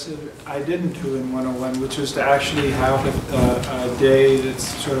suggested I didn't do in 101, which was to actually have a day that's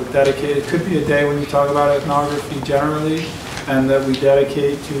sort of dedicated. It could be a day when you talk about ethnography generally, and that we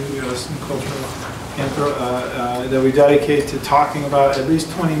dedicate to some cultural, that we dedicate to talking about at least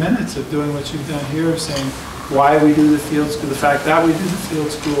 20 minutes of doing what you've done here, of saying why we do the field school, the fact that we do the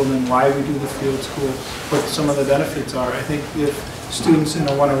field school, and then why we do the field school, what some of the benefits are. I think if students in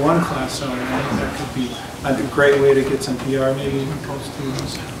a 101 class are, I think that could be a great way to get some PR, maybe even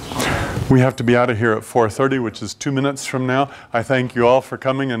post-students. We have to be out of here at 4:30, which is 2 minutes from now. I thank you all for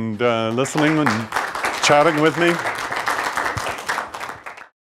coming and listening and chatting with me.